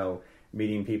artists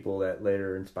meeting people that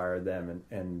later inspired them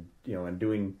and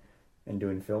doing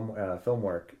film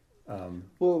work.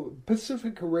 Well,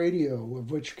 Pacifica Radio, of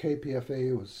which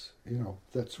KPFA was,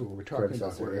 that's what we're talking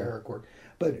about, where Eric worked.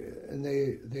 But and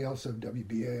they also have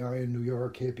WBAI in New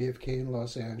York, KPFK in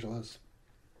Los Angeles.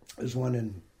 There's one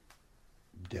in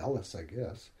Dallas, I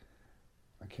guess.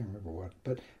 I can't remember what,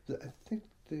 but I think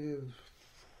they have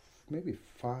maybe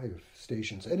 5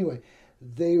 stations. Anyway,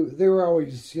 they were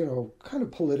always kind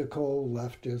of political,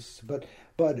 leftists, but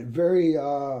very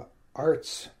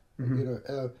arts,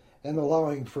 and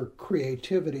allowing for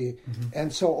creativity.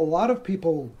 And so a lot of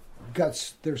people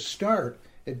got their start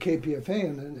at KPFA,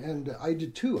 and I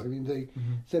did too. I mean, they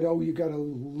said, "Oh, you got to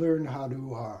learn how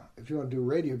to if you want to do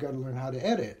radio, you got to learn how to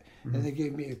edit." And they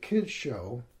gave me a kids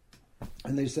show,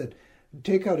 and they said,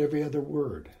 take out every other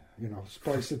word,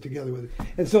 splice it together with it.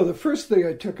 And so the first thing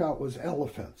I took out was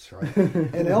elephants, right?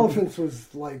 And elephants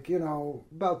was like,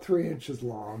 about 3 inches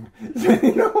long,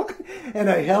 and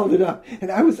I held it up,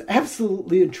 and I was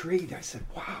absolutely intrigued. I said,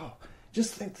 wow,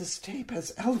 just think this tape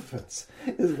has elephants,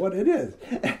 is what it is.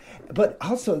 But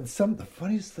also, the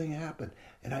funniest thing happened,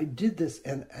 and I did this,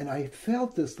 and I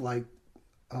felt this like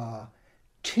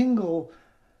tingle,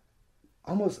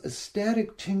 almost a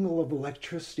static tingle of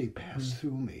electricity passed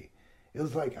through me. It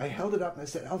was like I held it up and I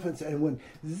said elephants, and it went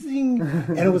zing,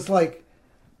 and it was like,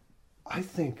 I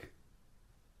think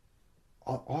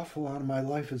an awful lot of my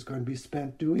life is going to be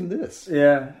spent doing this.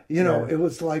 It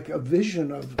was like a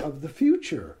vision of the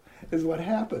future is what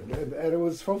happened, and it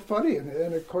was so funny,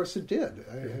 and of course it did.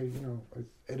 I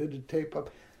edited tape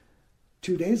up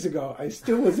 2 days ago. I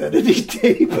still was editing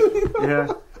tape.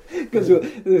 Because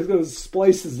there was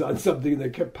splices on something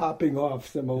that kept popping off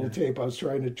some old tape I was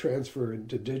trying to transfer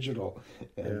into digital,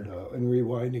 and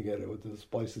rewinding it with the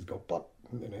splices go pop,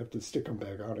 and then I have to stick them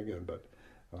back on again. But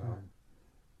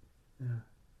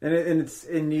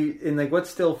and what's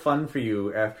still fun for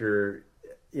you after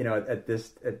at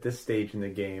this stage in the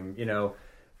game?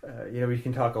 We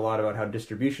can talk a lot about how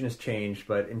distribution has changed,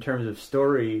 but in terms of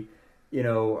story,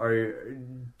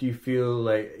 do you feel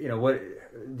like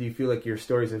do you feel like your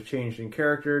stories have changed in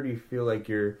character? Do you feel like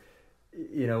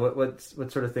what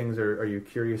sort of things are you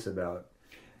curious about?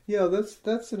 Yeah,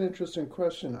 that's an interesting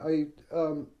question.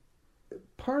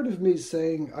 Part of me is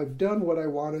saying I've done what I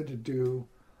wanted to do,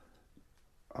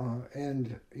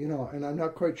 and I'm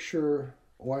not quite sure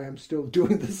why I'm still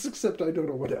doing this, except I don't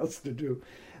know what else to do,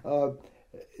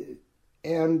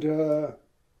 and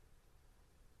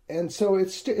so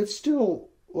it's still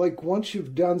like once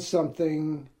you've done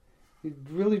something, you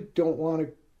really don't want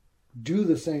to do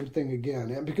the same thing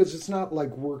again, and because it's not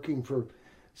like working for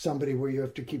somebody where you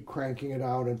have to keep cranking it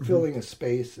out and filling a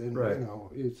space, and Right.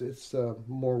 it's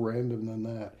more random than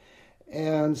that,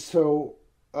 and so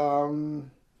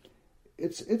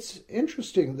it's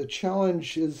interesting. The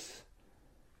challenge is,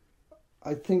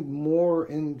 I think, more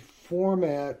in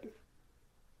format.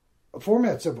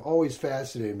 Formats have always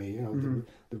fascinated me.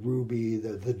 The Ruby,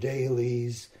 the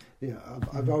dailies.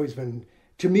 I've always been.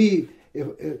 To me,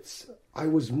 I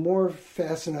was more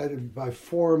fascinated by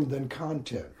form than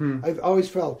content. I've always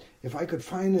felt if I could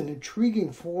find an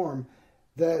intriguing form,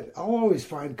 that I'll always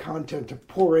find content to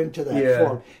pour into that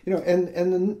form.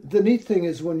 And the neat thing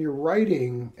is when you're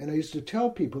writing, and I used to tell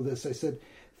people this, I said,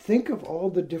 think of all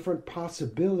the different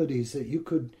possibilities that you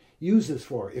could use this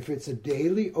for. If it's a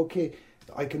daily, okay,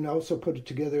 I can also put it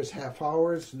together as half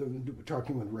hours. We're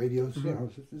talking with radios,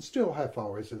 it's still half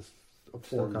hours is a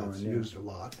form that's used a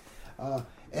lot.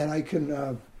 And I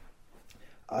can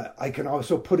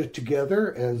also put it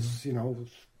together as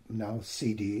now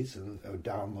CDs and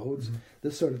downloads,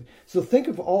 this sort of. So think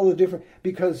of all the different,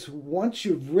 because once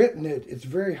you've written it, it's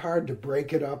very hard to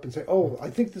break it up and say, oh, I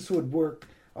think this would work.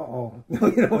 You're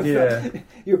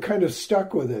kind of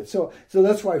stuck with it. So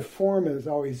that's why form has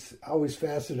always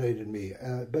fascinated me.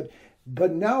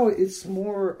 But now it's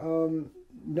more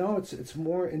it's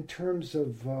more in terms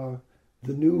of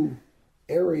the new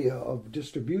area of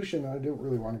distribution. I don't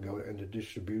really want to go into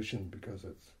distribution because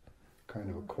it's kind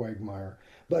of a quagmire,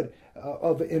 but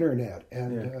of internet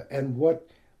and what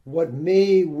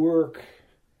may work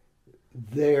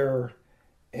there,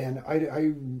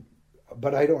 and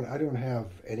but I don't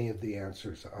have any of the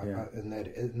answers in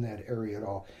that area at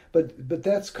all. But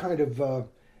that's kind of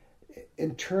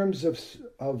in terms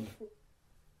of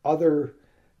other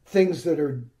things that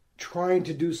are trying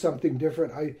to do something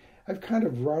different. I've kind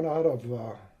of run out of.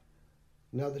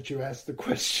 Now that you asked the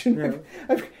question,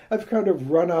 I've kind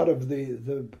of run out of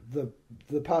the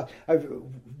pot. I've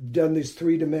done these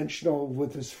 3-dimensional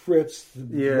with this Fritz,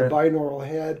 the binaural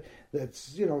head.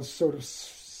 That's sort of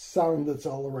sound that's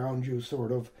all around you,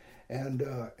 sort of, and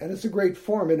it's a great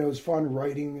form, and it was fun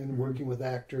writing and working with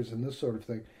actors and this sort of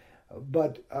thing.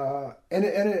 But and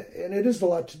it is a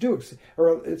lot to do,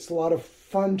 or it's a lot of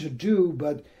fun to do,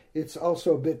 but it's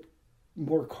also a bit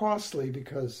more costly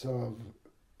because of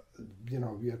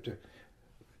you have to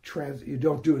you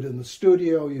don't do it in the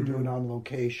studio, you do it on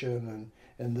location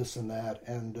and this and that,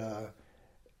 and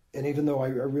even though I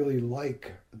really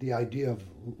like the idea of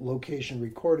location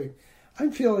recording,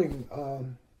 I'm feeling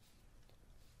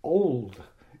old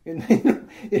in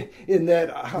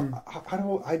that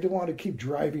I don't want to keep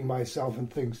driving myself in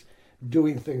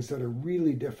doing things that are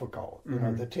really difficult,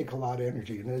 that take a lot of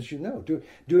energy. And as you know,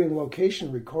 doing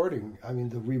location recording, I mean,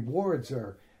 the rewards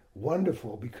are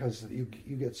wonderful because you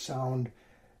get sound,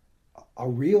 a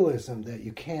realism that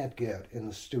you can't get in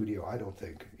the studio, I don't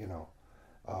think,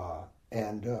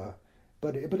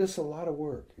 but it's a lot of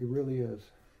work. It really is.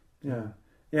 Yeah,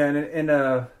 and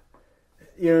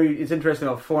it's interesting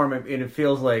about form, and it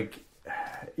feels like,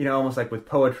 almost like with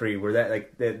poetry, where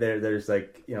that there's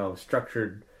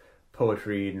structured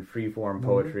poetry and free-form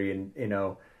poetry, and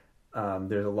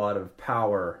there's a lot of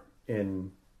power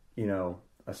in a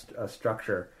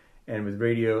structure. And with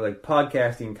radio, like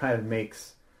podcasting, kind of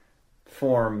makes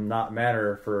form not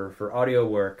matter for audio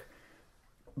work,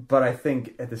 but I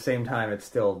think at the same time it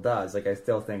still does. Like I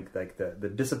still think like the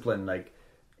discipline,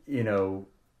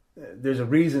 there's a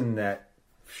reason that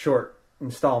short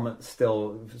installments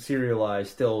still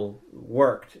serialized still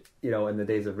worked, in the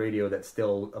days of radio, that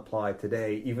still apply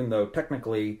today, even though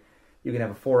technically you can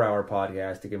have a 4-hour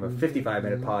podcast, you can have a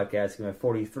 55-minute podcast, you can have a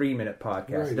 43-minute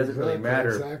podcast. Right, it doesn't really matter.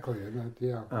 Exactly.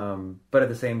 But at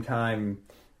the same time,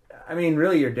 I mean,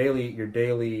 really, your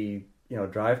daily,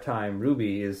 drive time,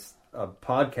 Ruby, is a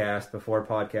podcast before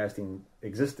podcasting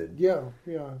existed. I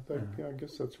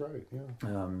guess that's right. Yeah.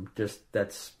 Just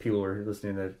that's people were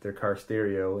listening to their car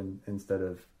stereo instead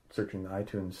of searching the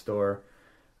iTunes store.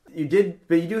 You do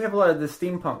have a lot of the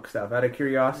steampunk stuff. Out of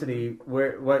curiosity,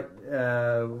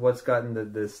 what's gotten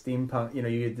the steampunk?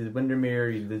 You did Windermere,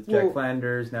 you did Jack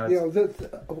Flanders. Now it's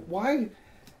why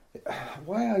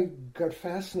I got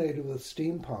fascinated with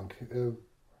steampunk.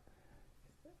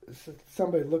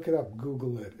 somebody look it up,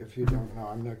 Google it if you don't know.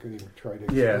 I'm not going to try to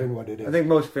explain what it is. I think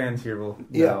most fans here will know.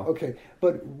 Yeah, okay.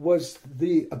 But was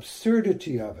the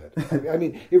absurdity of it. I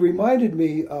mean, it reminded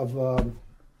me of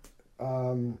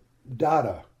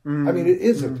Dada. I mean, it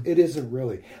isn't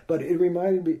really. But it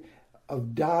reminded me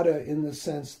of Dada in the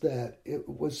sense that it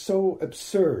was so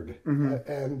absurd.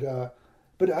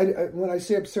 But when I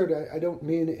say absurd, I don't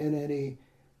mean in any,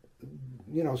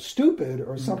 stupid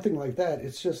or something like that.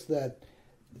 It's just that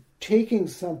taking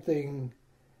something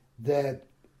that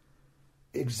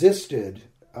existed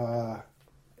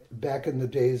back in the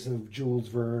days of Jules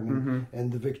Verne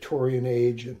and the Victorian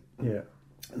age and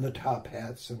the top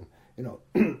hats and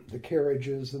the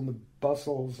carriages and the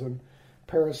bustles and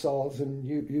parasols and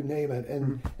you name it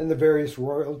and the various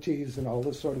royalties and all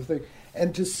this sort of thing,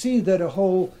 and to see that a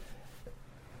whole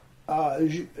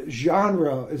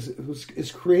genre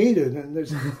is created, and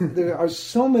there are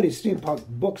so many steampunk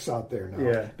books out there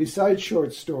now. Besides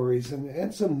short stories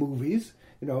and some movies,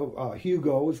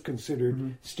 Hugo is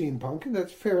considered steampunk, and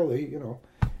that's fairly,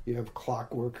 you have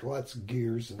clockwork, lots of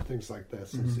gears and things like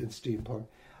that in steampunk.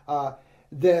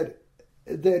 That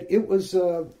it was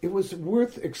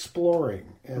worth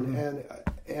exploring, and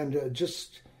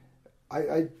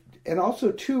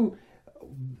also too.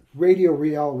 Radio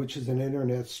Real, which is an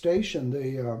internet station,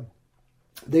 they have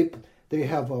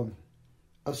a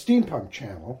steampunk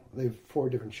channel. They have 4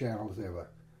 different channels. They have a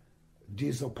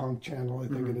diesel punk channel, I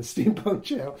think, and a steampunk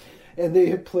channel. And they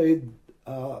had played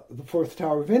the Fourth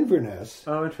Tower of Inverness.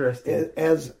 Oh, interesting.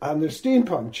 As on their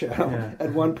steampunk channel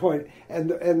at one point.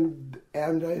 And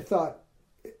I thought,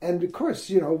 and of course,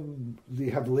 you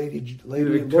have Lady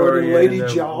Lord and Lady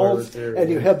Jowls, and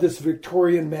you have this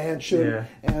Victorian mansion,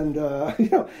 and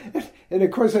and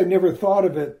of course, I never thought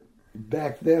of it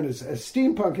back then as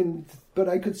steampunk, but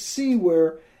I could see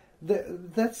where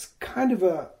that's kind of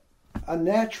a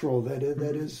natural that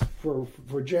is for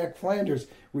Jack Flanders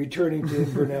returning to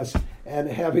Inverness and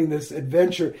having this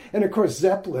adventure, and of course,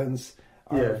 Zeppelins.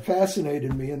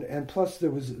 Fascinated me, and plus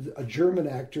there was a German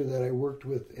actor that I worked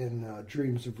with in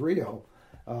Dreams of Rio,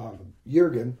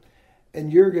 Jürgen,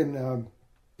 and Jürgen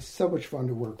is so much fun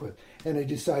to work with, and I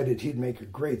decided he'd make a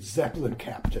great Zeppelin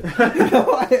captain.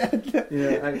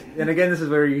 And again, this is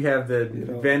where you have the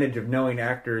advantage of knowing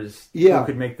actors who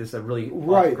could make this a really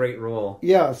great role.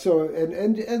 Yeah, so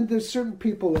and there's certain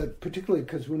people that, particularly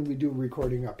because when we do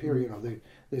recording up here,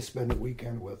 they spend a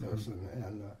weekend with us,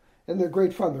 and they're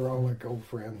great fun. They're all like old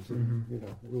friends, and we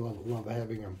love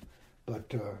having them.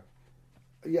 But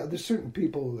there's certain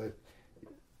people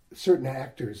certain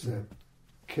actors that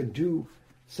can do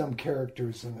some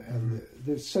characters, and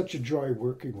there's such a joy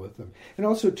working with them. And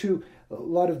also, too, a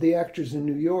lot of the actors in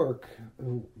New York,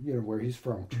 where he's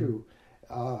from too,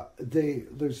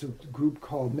 there's a group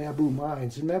called Mabou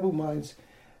Mines, and Mabou Mines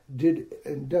did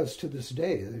and does to this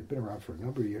day. They've been around for a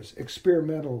number of years.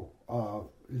 Experimental.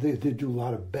 They do a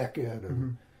lot of Beckett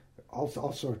and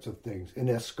all sorts of things,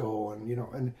 Inesco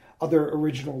and other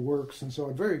original works and so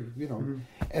on. Very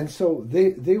and so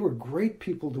they were great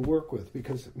people to work with,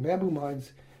 because Mabou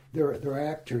Mines, they're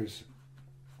actors,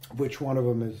 which one of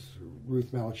them is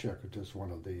Ruth Malachek, who is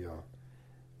one of the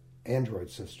Android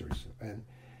sisters,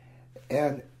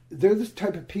 and they're this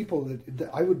type of people that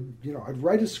I would I'd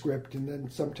write a script, and then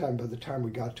sometime by the time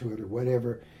we got to it or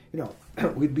whatever,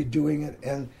 we'd be doing it,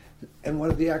 and one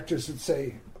of the actors would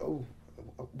say, "Oh,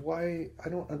 why? I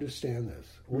don't understand this.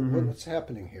 What's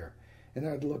happening here?" And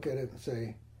I'd look at it and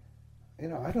say,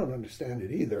 "I don't understand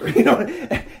it either."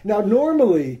 Now,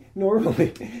 normally,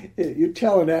 you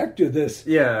tell an actor this,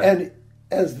 and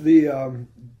as the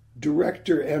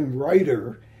director and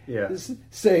writer is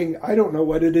saying, "I don't know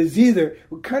what it is either,"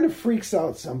 it kind of freaks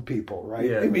out some people,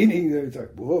 right? Meaning, it's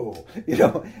like, whoa,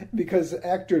 because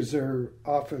actors are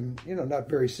often, not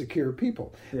very secure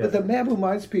people. But the Mabou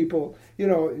Mines people,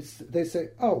 they say,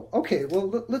 "Oh, okay,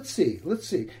 well, let's see,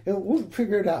 and we'll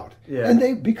figure it out."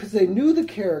 And because they knew the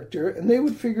character, and they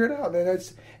would figure it out.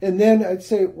 And then I'd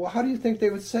say, "Well, how do you think they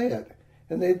would say it?"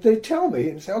 And they tell me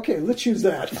and say, "Okay, let's use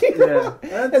that."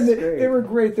 And they were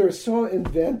great. They're so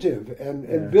inventive.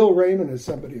 And Bill Raymond is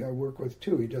somebody I work with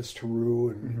too. He does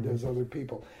Taru and he does other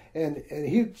people. And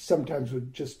he sometimes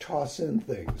would just toss in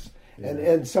things.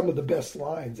 And some of the best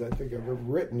lines I think I've ever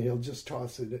written, he'll just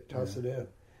toss it in.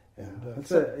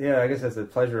 And I guess that's the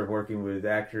pleasure of working with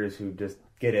actors who just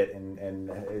get it and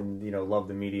love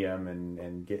the medium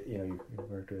and get you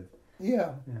worked with.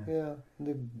 Yeah.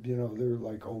 They're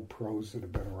like old pros that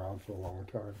have been around for a long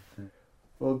time.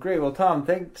 Well, great. Well, Tom,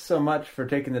 thanks so much for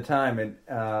taking the time. And,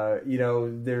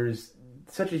 there's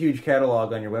such a huge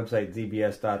catalog on your website,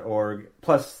 zbs.org,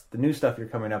 plus the new stuff you're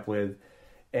coming up with.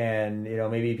 And,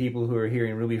 maybe people who are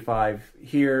hearing Ruby 5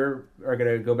 here are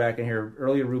going to go back and hear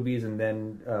earlier Rubies and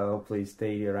then hopefully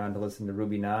stay around to listen to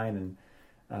Ruby 9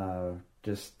 and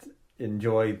just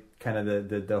enjoy kind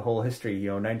of the whole history.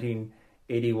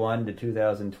 1981 to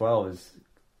 2012 is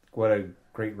what a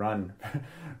great run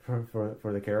for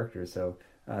the characters. So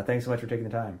thanks so much for taking the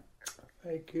time.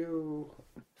 Thank you.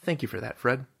 Thank you for that,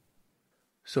 Fred.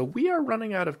 So we are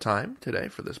running out of time today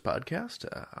for this podcast.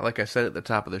 Like I said at the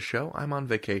top of the show, I'm on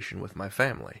vacation with my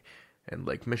family, and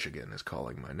Lake Michigan is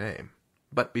calling my name.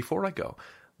 But before I go,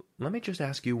 let me just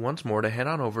ask you once more to head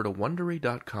on over to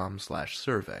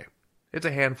Wondery.com/survey. It's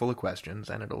a handful of questions,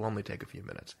 and it'll only take a few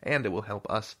minutes, and it will help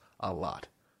us a lot.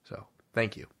 So,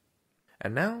 thank you.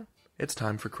 And now, it's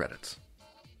time for credits.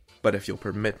 But if you'll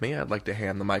permit me, I'd like to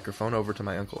hand the microphone over to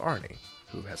my Uncle Arnie,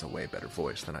 who has a way better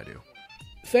voice than I do.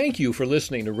 Thank you for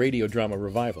listening to Radio Drama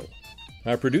Revival.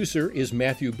 Our producer is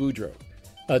Matthew Boudreau,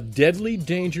 a deadly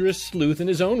dangerous sleuth in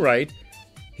his own right.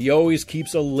 He always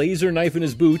keeps a laser knife in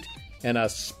his boot and a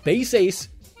space ace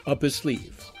up his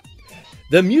sleeve.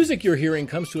 The music you're hearing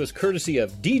comes to us courtesy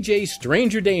of DJ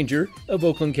Stranger Danger of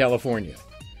Oakland, California.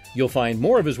 You'll find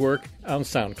more of his work on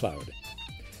SoundCloud.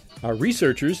 Our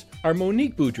researchers are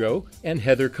Monique Boudreau and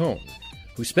Heather Cohn,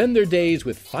 who spend their days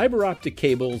with fiber optic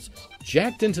cables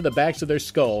jacked into the backs of their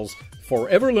skulls,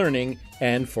 forever learning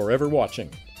and forever watching.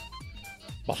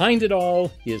 Behind it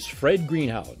all is Fred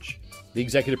Greenhalgh, the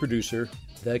executive producer,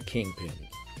 the Kingpin.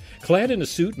 Clad in a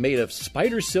suit made of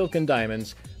spider silk and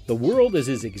diamonds, the world is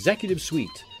his executive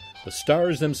suite. The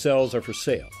stars themselves are for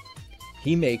sale.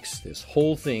 He makes this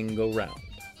whole thing go round.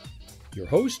 Your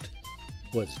host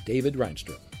was David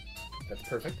Reinstrom. That's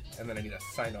perfect. And then I need a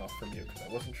sign-off from you, because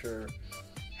I wasn't sure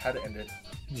how to end it.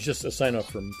 Just a sign-off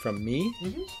from me?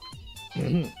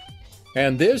 Mm-hmm.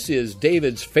 And this is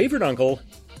David's favorite uncle,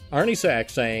 Arnie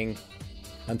Sachs, saying,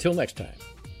 until next time.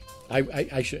 I will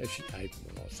not say your favorite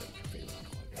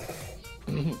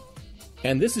uncle.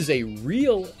 And this is a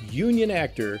real union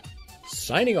actor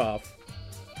signing off.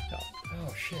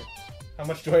 Oh, shit. How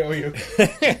much do I owe you?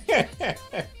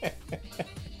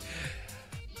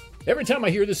 Every time I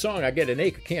hear this song, I get an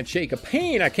ache I can't shake, a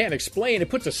pain I can't explain. It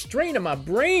puts a strain on my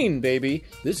brain, baby.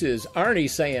 This is Arnie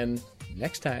saying,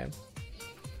 next time.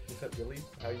 Is that really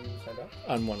how you signed up?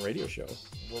 On one radio show.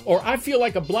 Or I feel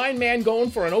like a blind man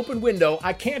going for an open window.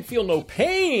 I can't feel no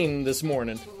pain this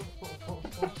morning.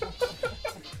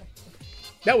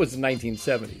 That was the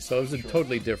 1970s, so it was a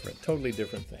totally different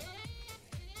thing.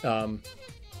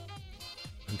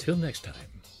 Until next time,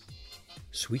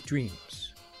 sweet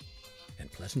dreams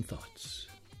and pleasant thoughts.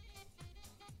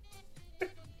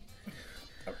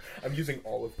 I'm using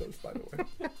all of those, by the way.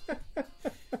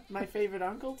 My favorite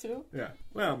uncle, too? Yeah,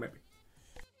 well, maybe.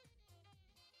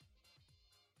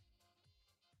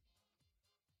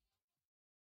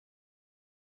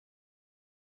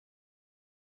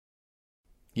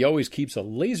 He always keeps a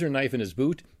laser knife in his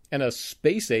boot and a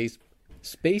space ace.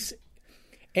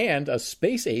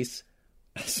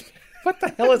 What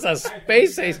the hell is a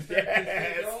space ace?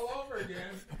 All over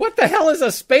again. What the hell is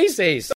a space ace?